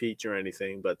Princess Peach or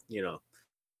anything, but, you know,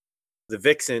 the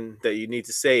Vixen that you need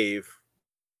to save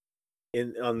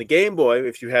on the Game Boy,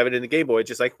 if you have it in the Game Boy, it's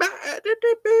just like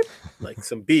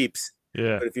some beeps.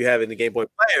 Yeah. But if you have it in the Game Boy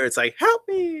player, it's like, help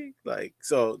me. Like,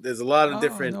 so there's a lot of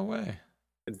different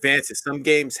advances. Some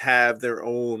games have their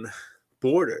own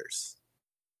borders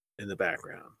in the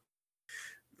background.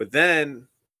 But then,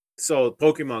 so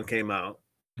Pokemon came out,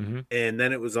 and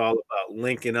then it was all about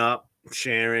linking up,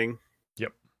 sharing.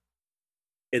 Yep.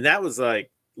 And that was like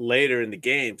later in the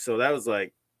game. So that was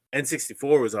like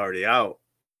N64 was already out.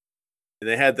 And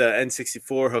they had the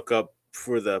N64 hookup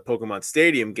for the Pokemon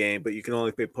Stadium game, but you can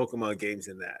only play Pokemon games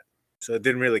in that. So it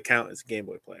didn't really count as a Game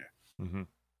Boy player.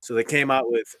 So they came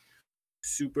out with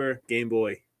Super Game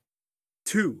Boy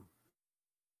 2,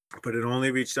 but it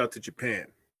only reached out to Japan.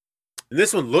 And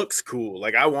this one looks cool.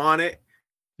 Like, I want it.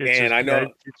 I know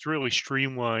it's really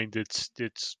streamlined. It's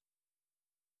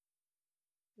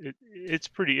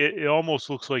pretty. It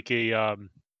almost looks like a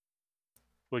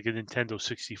Nintendo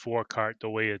 64 cart. The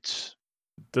way it's.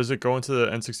 Does it go into the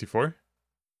N64?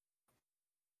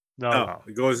 No,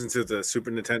 it goes into the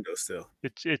Super Nintendo still.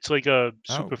 It's like a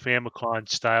Super Famicom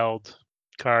styled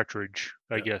cartridge,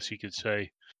 I guess you could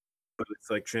say. But it's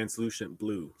like translucent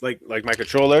blue, like my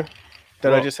controller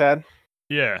that I just had.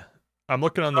 Yeah, I'm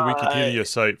looking on the Wikipedia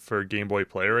site for Game Boy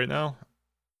Player right now,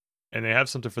 and they have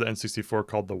something for the N64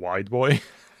 called the Wide Boy.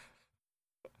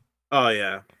 Oh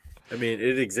yeah, I mean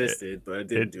it existed, but it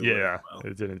didn't do well.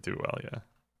 It didn't do well. Yeah,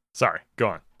 sorry. Go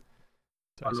on.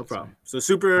 No problem. So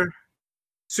Super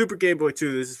Game Boy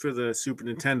 2. This is for the Super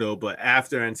Nintendo, but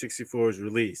after N64 was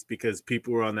released because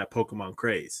people were on that Pokemon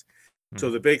craze. So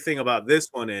the big thing about this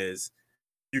one is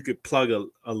you could plug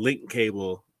a link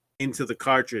cable into the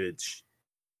cartridge,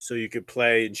 so you could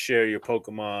play and share your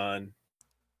Pokemon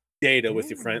data with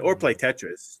your friend, or play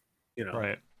Tetris. You know,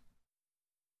 right?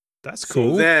 That's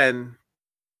cool. So then,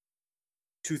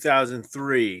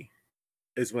 2003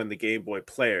 is when the Game Boy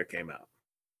Player came out,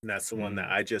 and that's the one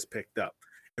that I just picked up.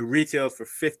 It retailed for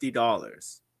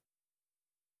 $50.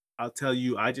 I'll tell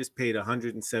you, I just paid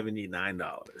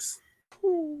 $179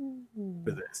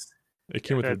 for this. It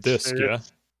came with a disc, yeah.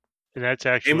 And that's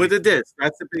actually And with the disc,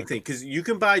 that's the big thing, because you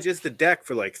can buy just the deck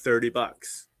for like $30.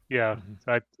 yeah.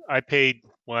 I paid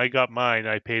when I got mine.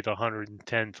 I paid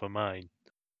 $110 for mine.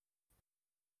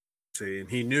 See, and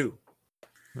he knew,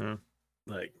 Yeah.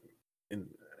 like, and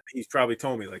he's probably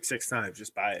told me like 6 times,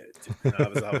 just buy it. And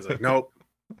I was like, nope.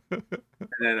 And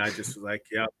then I just was like,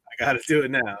 yep, I got to do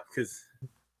it now.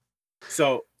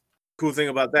 So, cool thing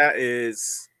about that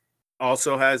is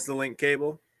also has the link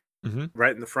cable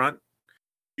right in the front.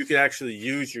 You can actually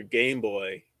use your Game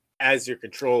Boy as your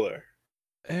controller.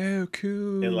 Oh,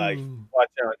 cool. And like watch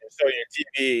out. So your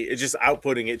TV, it's just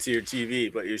outputting it to your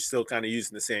TV, but you're still kind of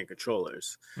using the same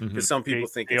controllers. Because some people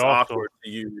think it's awkward to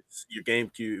use your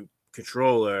GameCube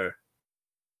controller.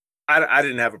 I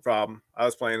didn't have a problem. I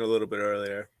was playing a little bit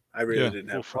earlier. I really didn't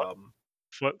have a problem.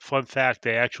 Fun fact: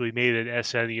 they actually made an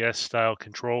SNES style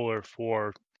controller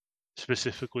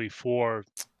specifically for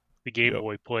the Game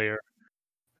Boy player.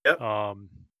 Yep.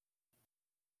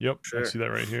 Yep. Sure. I see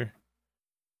that right here.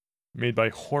 Made by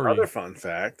Hori. Another fun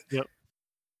fact. Yep.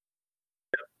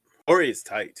 Hori is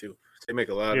tight too. They make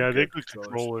a lot of they're good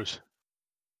controllers.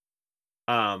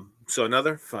 So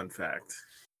another fun fact.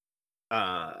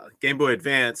 Game Boy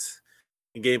Advance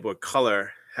and Game Boy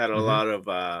Color had a lot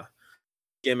of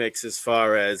gimmicks as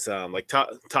far as like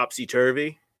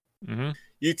Topsy-Turvy.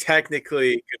 You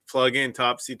technically could plug in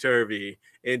Topsy-Turvy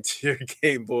into your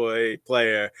Game Boy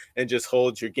player and just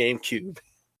hold your GameCube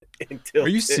until. Are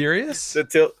you serious? The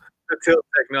tilt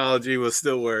technology will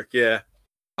still work. Yeah.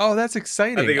 Oh, that's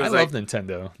exciting! I love like,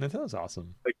 Nintendo. Nintendo's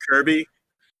awesome. Like Kirby.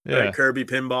 Yeah. Like Kirby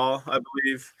Pinball, I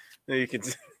believe. You can,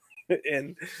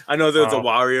 and I know there's a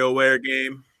WarioWare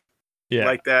game. Yeah.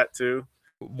 Like that too.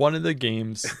 One of the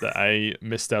games that I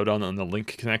missed out on the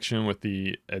link connection with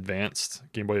the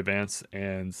Game Boy Advance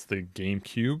and the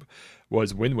GameCube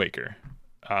was Wind Waker.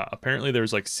 Apparently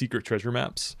there's like secret treasure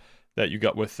maps that you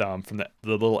got with from the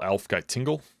little elf guy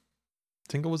Tingle.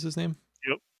 Tingle was his name?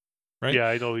 Yep. Right? Yeah,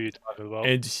 I know what you're talking about.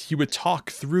 And he would talk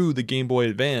through the Game Boy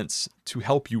Advance to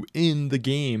help you in the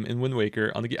game in Wind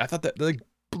Waker on the game. I thought that like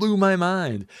blew my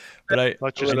mind, but I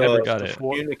never got it.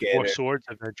 Four Swords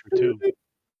adventure too.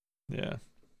 Yeah.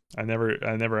 I never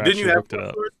actually looked it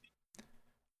up.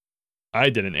 I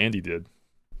didn't. Andy did.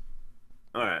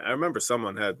 All right. I remember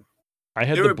someone had. I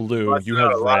had the blue. You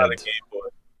had red.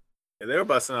 Yeah, they were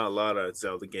busting out a lot of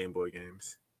Zelda Game Boy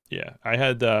games. Yeah, I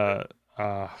had the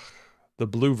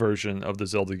blue version of the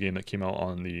Zelda game that came out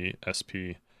on the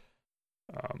SP.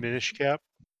 Minish Cap.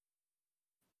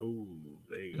 Ooh,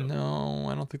 there you go. No,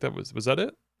 I don't think that was that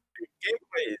it? Game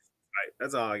Boy is right.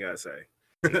 That's all I gotta say.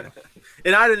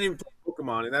 And I didn't even play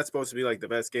Pokemon, and that's supposed to be like the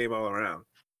best game all around.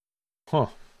 Huh.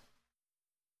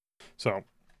 So,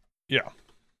 yeah.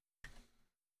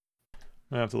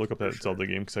 I have to look up that Zelda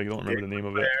game because I don't remember the name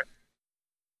of it.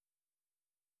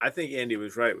 I think Andy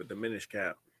was right with the Minish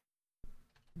Cap.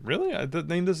 Really? The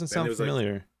name doesn't sound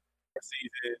familiar. Like 4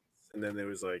 seasons, and then there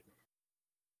was like,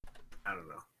 I don't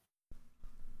know.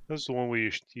 This is the one where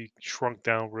you shrunk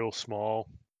down real small.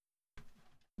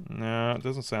 No, it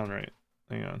doesn't sound right.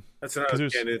 Hang on. That's when I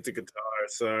was getting into guitar.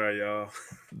 Sorry, y'all.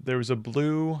 There was a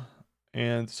blue,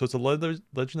 and so it's a Legend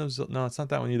of Zelda. No, it's not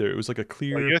that one either. It was like a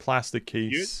clear plastic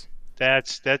case.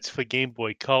 That's for Game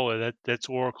Boy Color. That's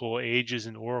Oracle Ages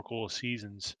and Oracle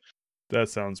Seasons. That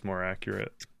sounds more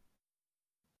accurate.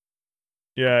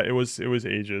 Yeah, it was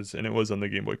Ages, and it was on the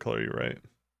Game Boy Color. You're right.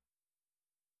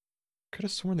 Could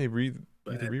have sworn they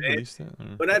re-released it.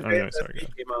 When that came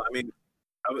out, I mean,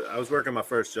 I was working my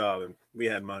first job, and we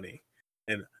had money,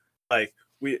 and like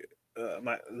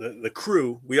the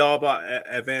crew, we all bought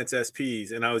Advance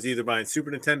SPs, and I was either buying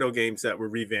Super Nintendo games that were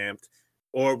revamped,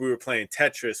 or we were playing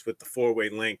Tetris with the 4-way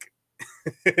link,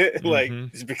 like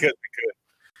just because we could.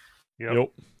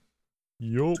 Yep.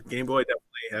 So Game Boy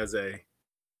definitely has a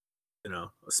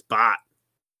spot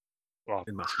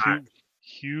in my heart.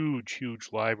 Huge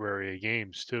library of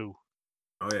games too.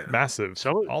 Oh yeah, massive.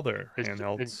 All their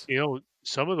handhelds. And,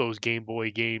 some of those Game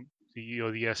Boy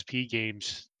the SP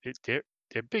games,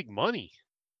 they're big money.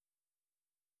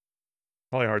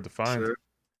 Probably hard to find. Sure.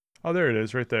 Oh, there it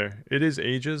is, right there. It is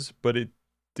Ages, but it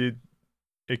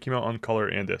came out on Color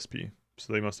and SP,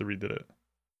 so they must have redid it.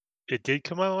 It did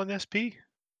come out on SP?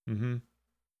 Mm-hmm.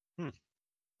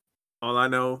 All I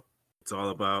know, it's all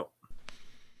about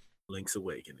Link's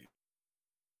Awakening.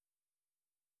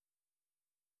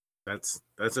 That's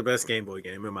the best Game Boy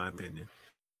game, in my opinion.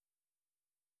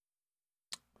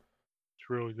 It's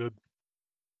really good.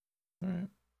 All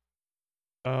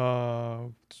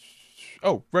right.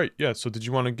 Oh, right. Yeah. So did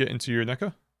you want to get into your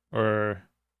NECA? Or...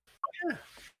 Oh, yeah.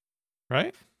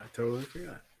 Right? I totally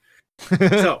forgot.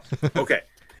 So, okay.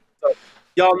 So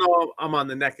y'all know I'm on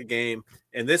the NECA game,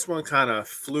 and this one kind of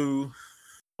flew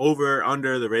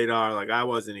under the radar. Like I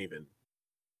wasn't even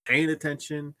paying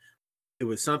attention. It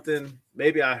was something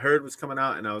maybe I heard was coming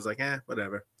out, and I was like,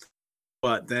 whatever.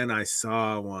 But then I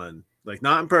saw one, like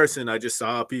not in person. I just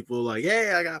saw people like,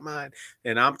 hey, I got mine.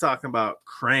 And I'm talking about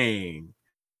Krang,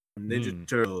 Ninja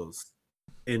Turtles,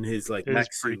 in his like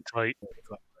mech suit. Tight.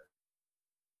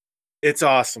 It's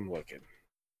awesome looking.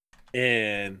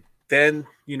 And then,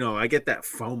 I get that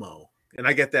FOMO, and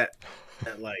I get that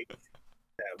like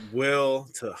that will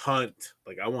to hunt.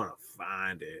 Like I want to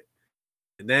find it.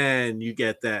 And then you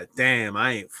get that, damn,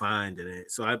 I ain't finding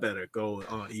it, so I better go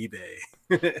on eBay.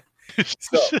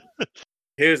 So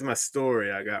here's my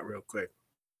story I got real quick.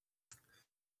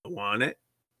 I want it.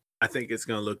 I think it's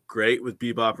going to look great with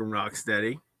Bebop and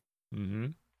Rocksteady. Mm-hmm.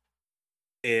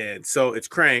 And so it's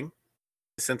Krang.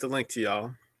 I sent the link to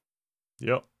y'all.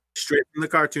 Yep. Straight from the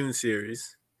cartoon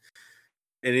series.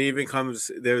 And it even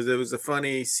comes, there was a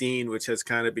funny scene which has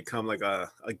kind of become like a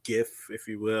gif, if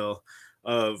you will,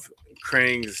 of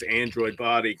Krang's android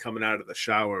body coming out of the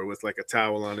shower with like a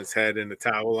towel on his head and a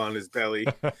towel on his belly.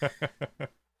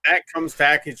 That comes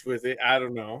packaged with it. I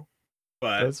don't know,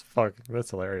 but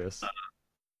that's hilarious.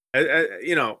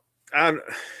 I'm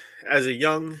as a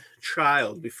young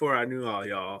child, before I knew all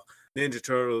y'all, Ninja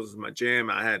Turtles was my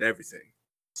jam. I had everything.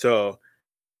 So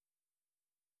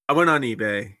I went on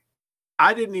eBay.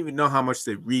 I didn't even know how much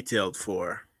they retailed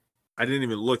for. I didn't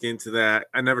even look into that.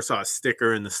 I never saw a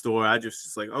sticker in the store. I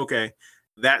just like, okay,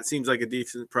 that seems like a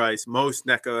decent price. Most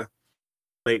NECA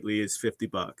lately is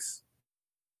 $50.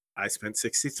 I spent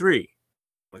 $63.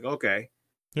 Like, okay,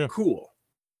 yeah, cool.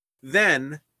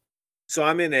 Then, so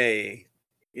I'm in a,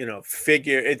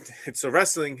 figure. It's a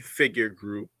wrestling figure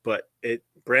group, but it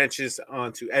branches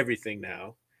onto everything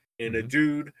now. And a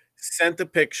dude sent a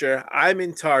picture. I'm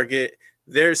in Target.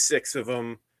 There's 6 of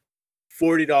them.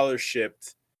 $40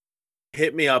 shipped.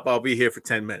 Hit me up. I'll be here for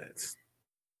 10 minutes.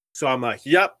 So I'm like,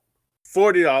 yep,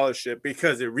 $40 ship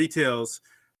because it retails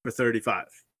for $35.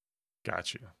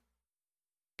 Got you.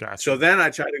 So then I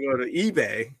tried to go to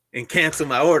eBay and cancel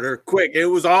my order quick. It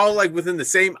was all like within the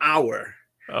same hour.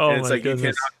 Oh, and it's my like, goodness. you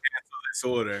cannot cancel this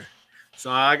order.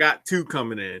 So I got 2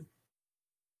 coming in.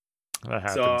 That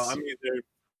happens. So I'm either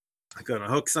going to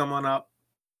hook someone up,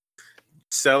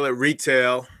 sell it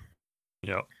retail,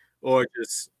 yep, or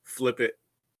just flip it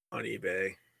on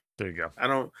eBay. There you go. I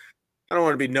don't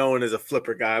want to be known as a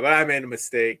flipper guy, but I made a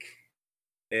mistake.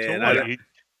 And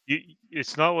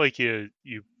it's not like you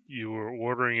were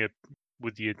ordering it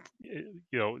with the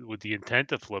with the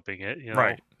intent of flipping it,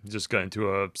 Right. You just got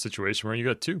into a situation where you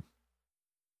got 2.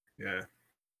 Yeah.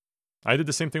 I did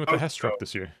the same thing with the Hess truck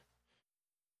this year.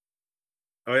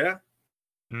 Oh yeah?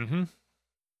 Mm-hmm.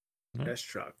 Yep. Hess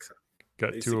trucks.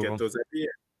 Got 2 of them. Those every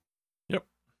year. Yep.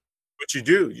 What you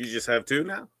do? You just have 2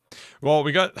 now? Well,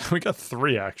 we got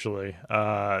 3 actually.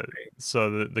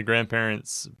 So the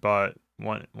grandparents bought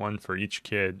one for each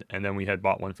kid, and then we had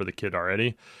bought one for the kid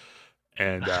already,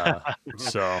 and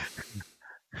so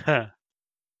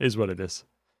is what it is.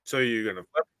 So you're gonna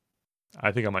flip?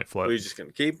 I think I might flip. Or are you just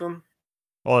gonna keep them?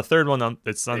 Well, the third one,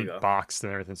 it's unboxed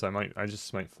and everything, so I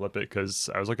just might flip it because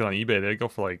I was looking on eBay. They go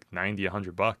for like $90,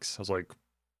 $100. I was like,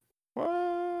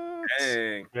 what?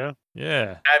 Dang.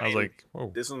 Yeah. I was like,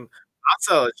 whoa. This one, I'll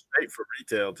sell it straight for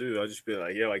retail too. I'll just be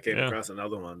like, yo, I came across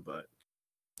another one, but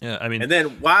yeah, I mean, and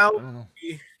then while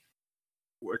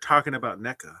we're talking about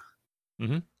NECA,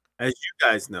 as you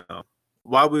guys know,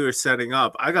 while we were setting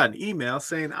up, I got an email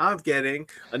saying I'm getting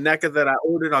a NECA that I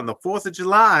ordered on the 4th of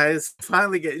July is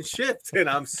finally getting shipped, and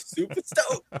I'm super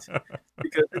stoked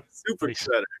because it's super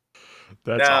shredder.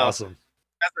 That's awesome.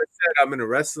 As I said, I'm in a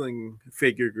wrestling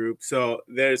figure group, so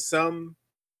there's some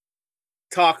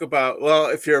talk about, well,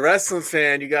 if you're a wrestling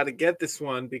fan, you got to get this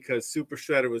one because Super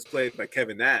Shredder was played by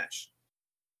Kevin Nash.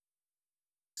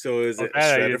 So is it a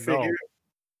Shredder figure?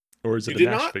 Or is it a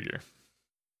Nash figure?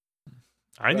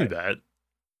 I knew that.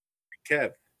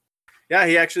 Kev. Yeah,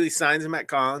 he actually signs him at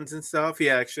cons and stuff. He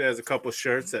actually has a couple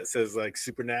shirts that says like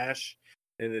Super Nash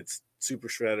and it's Super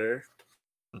Shredder.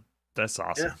 That's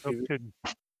awesome. Yeah,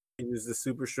 he was the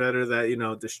Super Shredder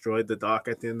that, destroyed the Doc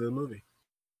at the end of the movie.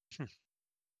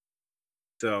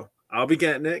 So I'll be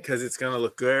getting it because it's going to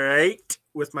look great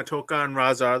with my Tokan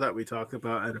Razar that we talked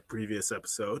about at a previous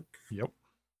episode. Yep.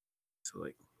 So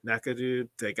like, NECA, dude,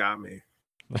 they got me.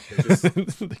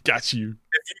 They got you.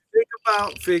 If you think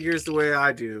about figures the way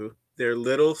I do, they're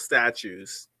little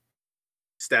statues.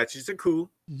 Statues are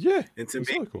cool. Yeah. And to me,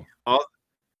 really cool. all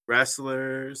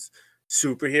wrestlers,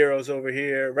 superheroes over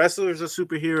here. Wrestlers are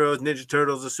superheroes. Ninja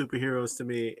Turtles are superheroes to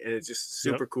me. And it's just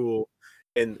super cool.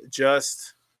 And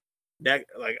just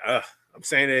I'm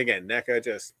saying it again.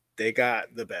 NECA they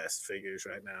got the best figures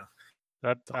right now.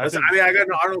 I got an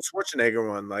Arnold Schwarzenegger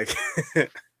one, like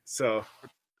so.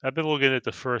 I've been looking at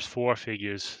the first 4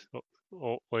 figures.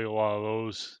 Like a lot of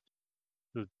those,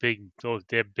 they're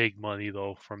big money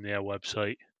though from their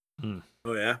website. Oh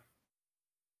yeah,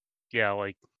 yeah,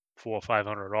 like $400 or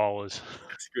 $500.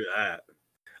 Screw that.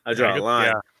 I draw a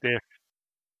line. Yeah,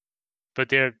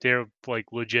 they're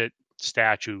like legit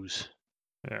statues.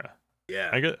 Yeah.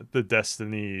 I got the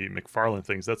Destiny McFarlane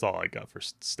things. That's all I got for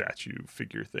statue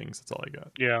figure things. That's all I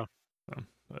got. Yeah.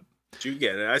 But did you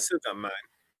get it? I still got mine.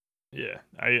 Yeah,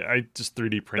 I just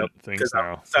 3D print things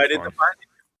now. I'm excited to find it.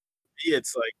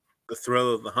 It's like the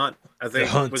thrill of the hunt. I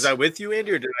think was I with you,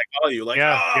 Andy, or did I call you? Like,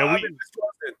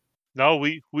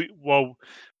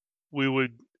 we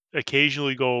would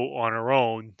occasionally go on our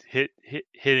own,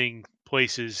 hitting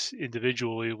places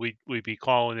individually. We'd be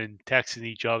calling and texting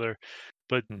each other,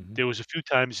 but there was a few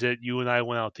times that you and I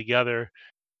went out together,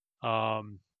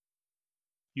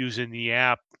 using the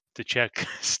app to check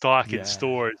stock in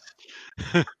stores.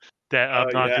 That I'm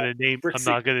not going to name. I'm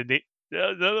not going to name.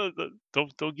 No,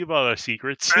 don't give out our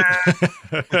secrets.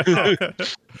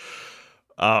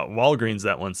 Walgreens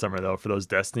that one summer though for those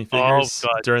Destiny figures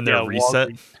during their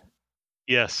reset. Walgreens.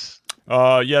 Yes.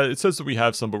 Yeah, it says that we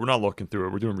have some, but we're not looking through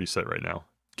it. We're doing reset right now.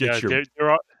 Get your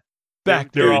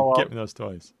back there and get me those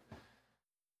toys.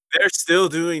 They're still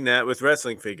doing that with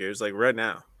wrestling figures, like right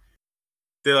now.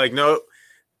 They're like, no,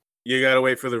 you gotta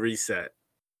wait for the reset.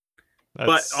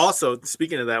 But also,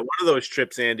 speaking of that, one of those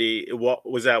trips, Andy,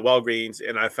 was at Walgreens,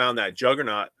 and I found that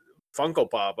Juggernaut Funko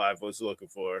Pop I was looking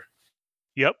for.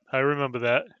 Yep, I remember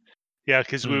that. Yeah,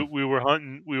 because we were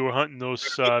hunting those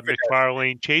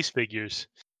McFarlane Chase figures.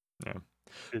 Yeah.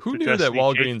 Who knew that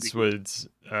Walgreens would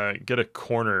get a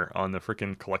corner on the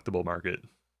freaking collectible market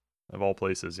of all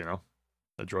places? You know,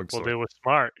 a drugstore. Well, they were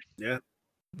smart. Yeah,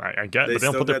 I get, but they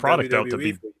don't put their product out to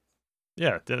be.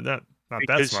 Yeah, they're not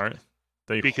that smart.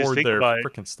 They hoard their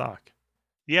freaking stock.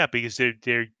 Yeah, because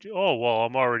they're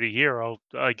I'm already here.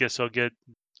 I guess I'll get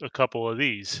a couple of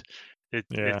these.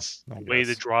 It's a way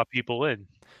to draw people in.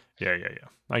 Yeah.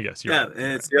 I guess you're right.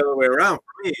 And it's the other way around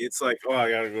for me. It's like,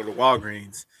 I gotta go to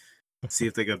Walgreens, see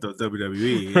if they got the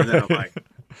WWE, and then I'm like,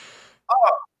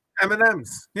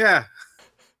 M&Ms, yeah.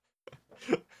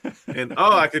 And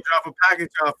I could drop a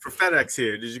package off for FedEx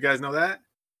here. Did you guys know that?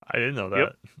 I didn't know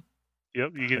that.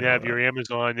 Yep, you can have your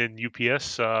Amazon and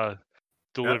UPS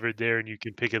delivered there, and you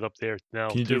can pick it up there now.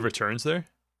 Can you do returns there?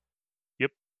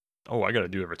 Yep. Oh, I got to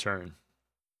do a return.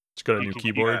 Just got a new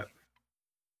keyboard.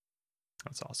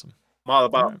 That's awesome. I'm all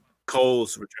about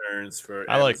Kohl's returns for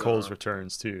Amazon. I like Kohl's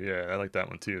returns too. Yeah, I like that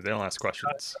one too. They don't ask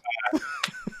questions.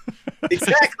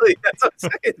 Exactly. That's what I'm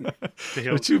saying.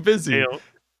 They're too busy.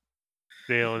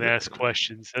 They don't ask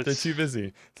questions. They're too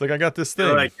busy. It's like, I got this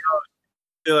thing.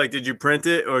 They're like, did you print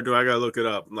it or do I gotta look it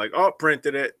up? I'm like,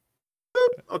 printed it. Boop.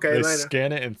 Okay, they later.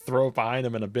 Scan it and throw it behind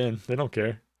them in a bin. They don't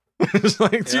care. It's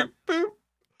like, boop.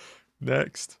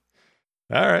 Next.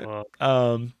 All right.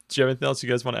 Do you have anything else you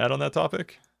guys want to add on that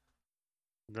topic?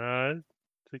 No, I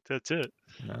think that's it.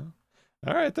 No.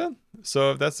 All right then.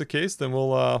 So if that's the case, then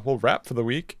we'll wrap for the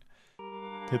week.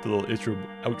 Hit the little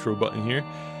outro button here.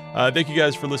 Thank you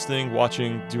guys for listening,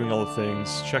 watching, doing all the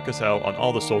things. Check us out on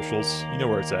all the socials. You know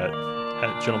where it's at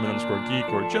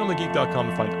gentleman_geek or gentlemangeek.com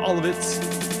to find all of it.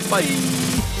 Bye.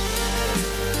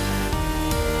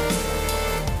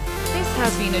 This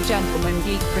has been a Gentleman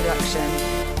Geek production.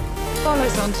 Follow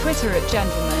us on Twitter at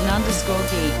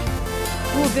gentleman_geek.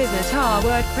 Or visit our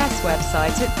WordPress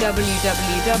website at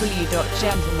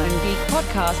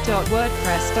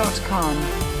www.gentlemangeekpodcast.wordpress.com.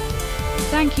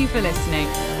 Thank you for listening.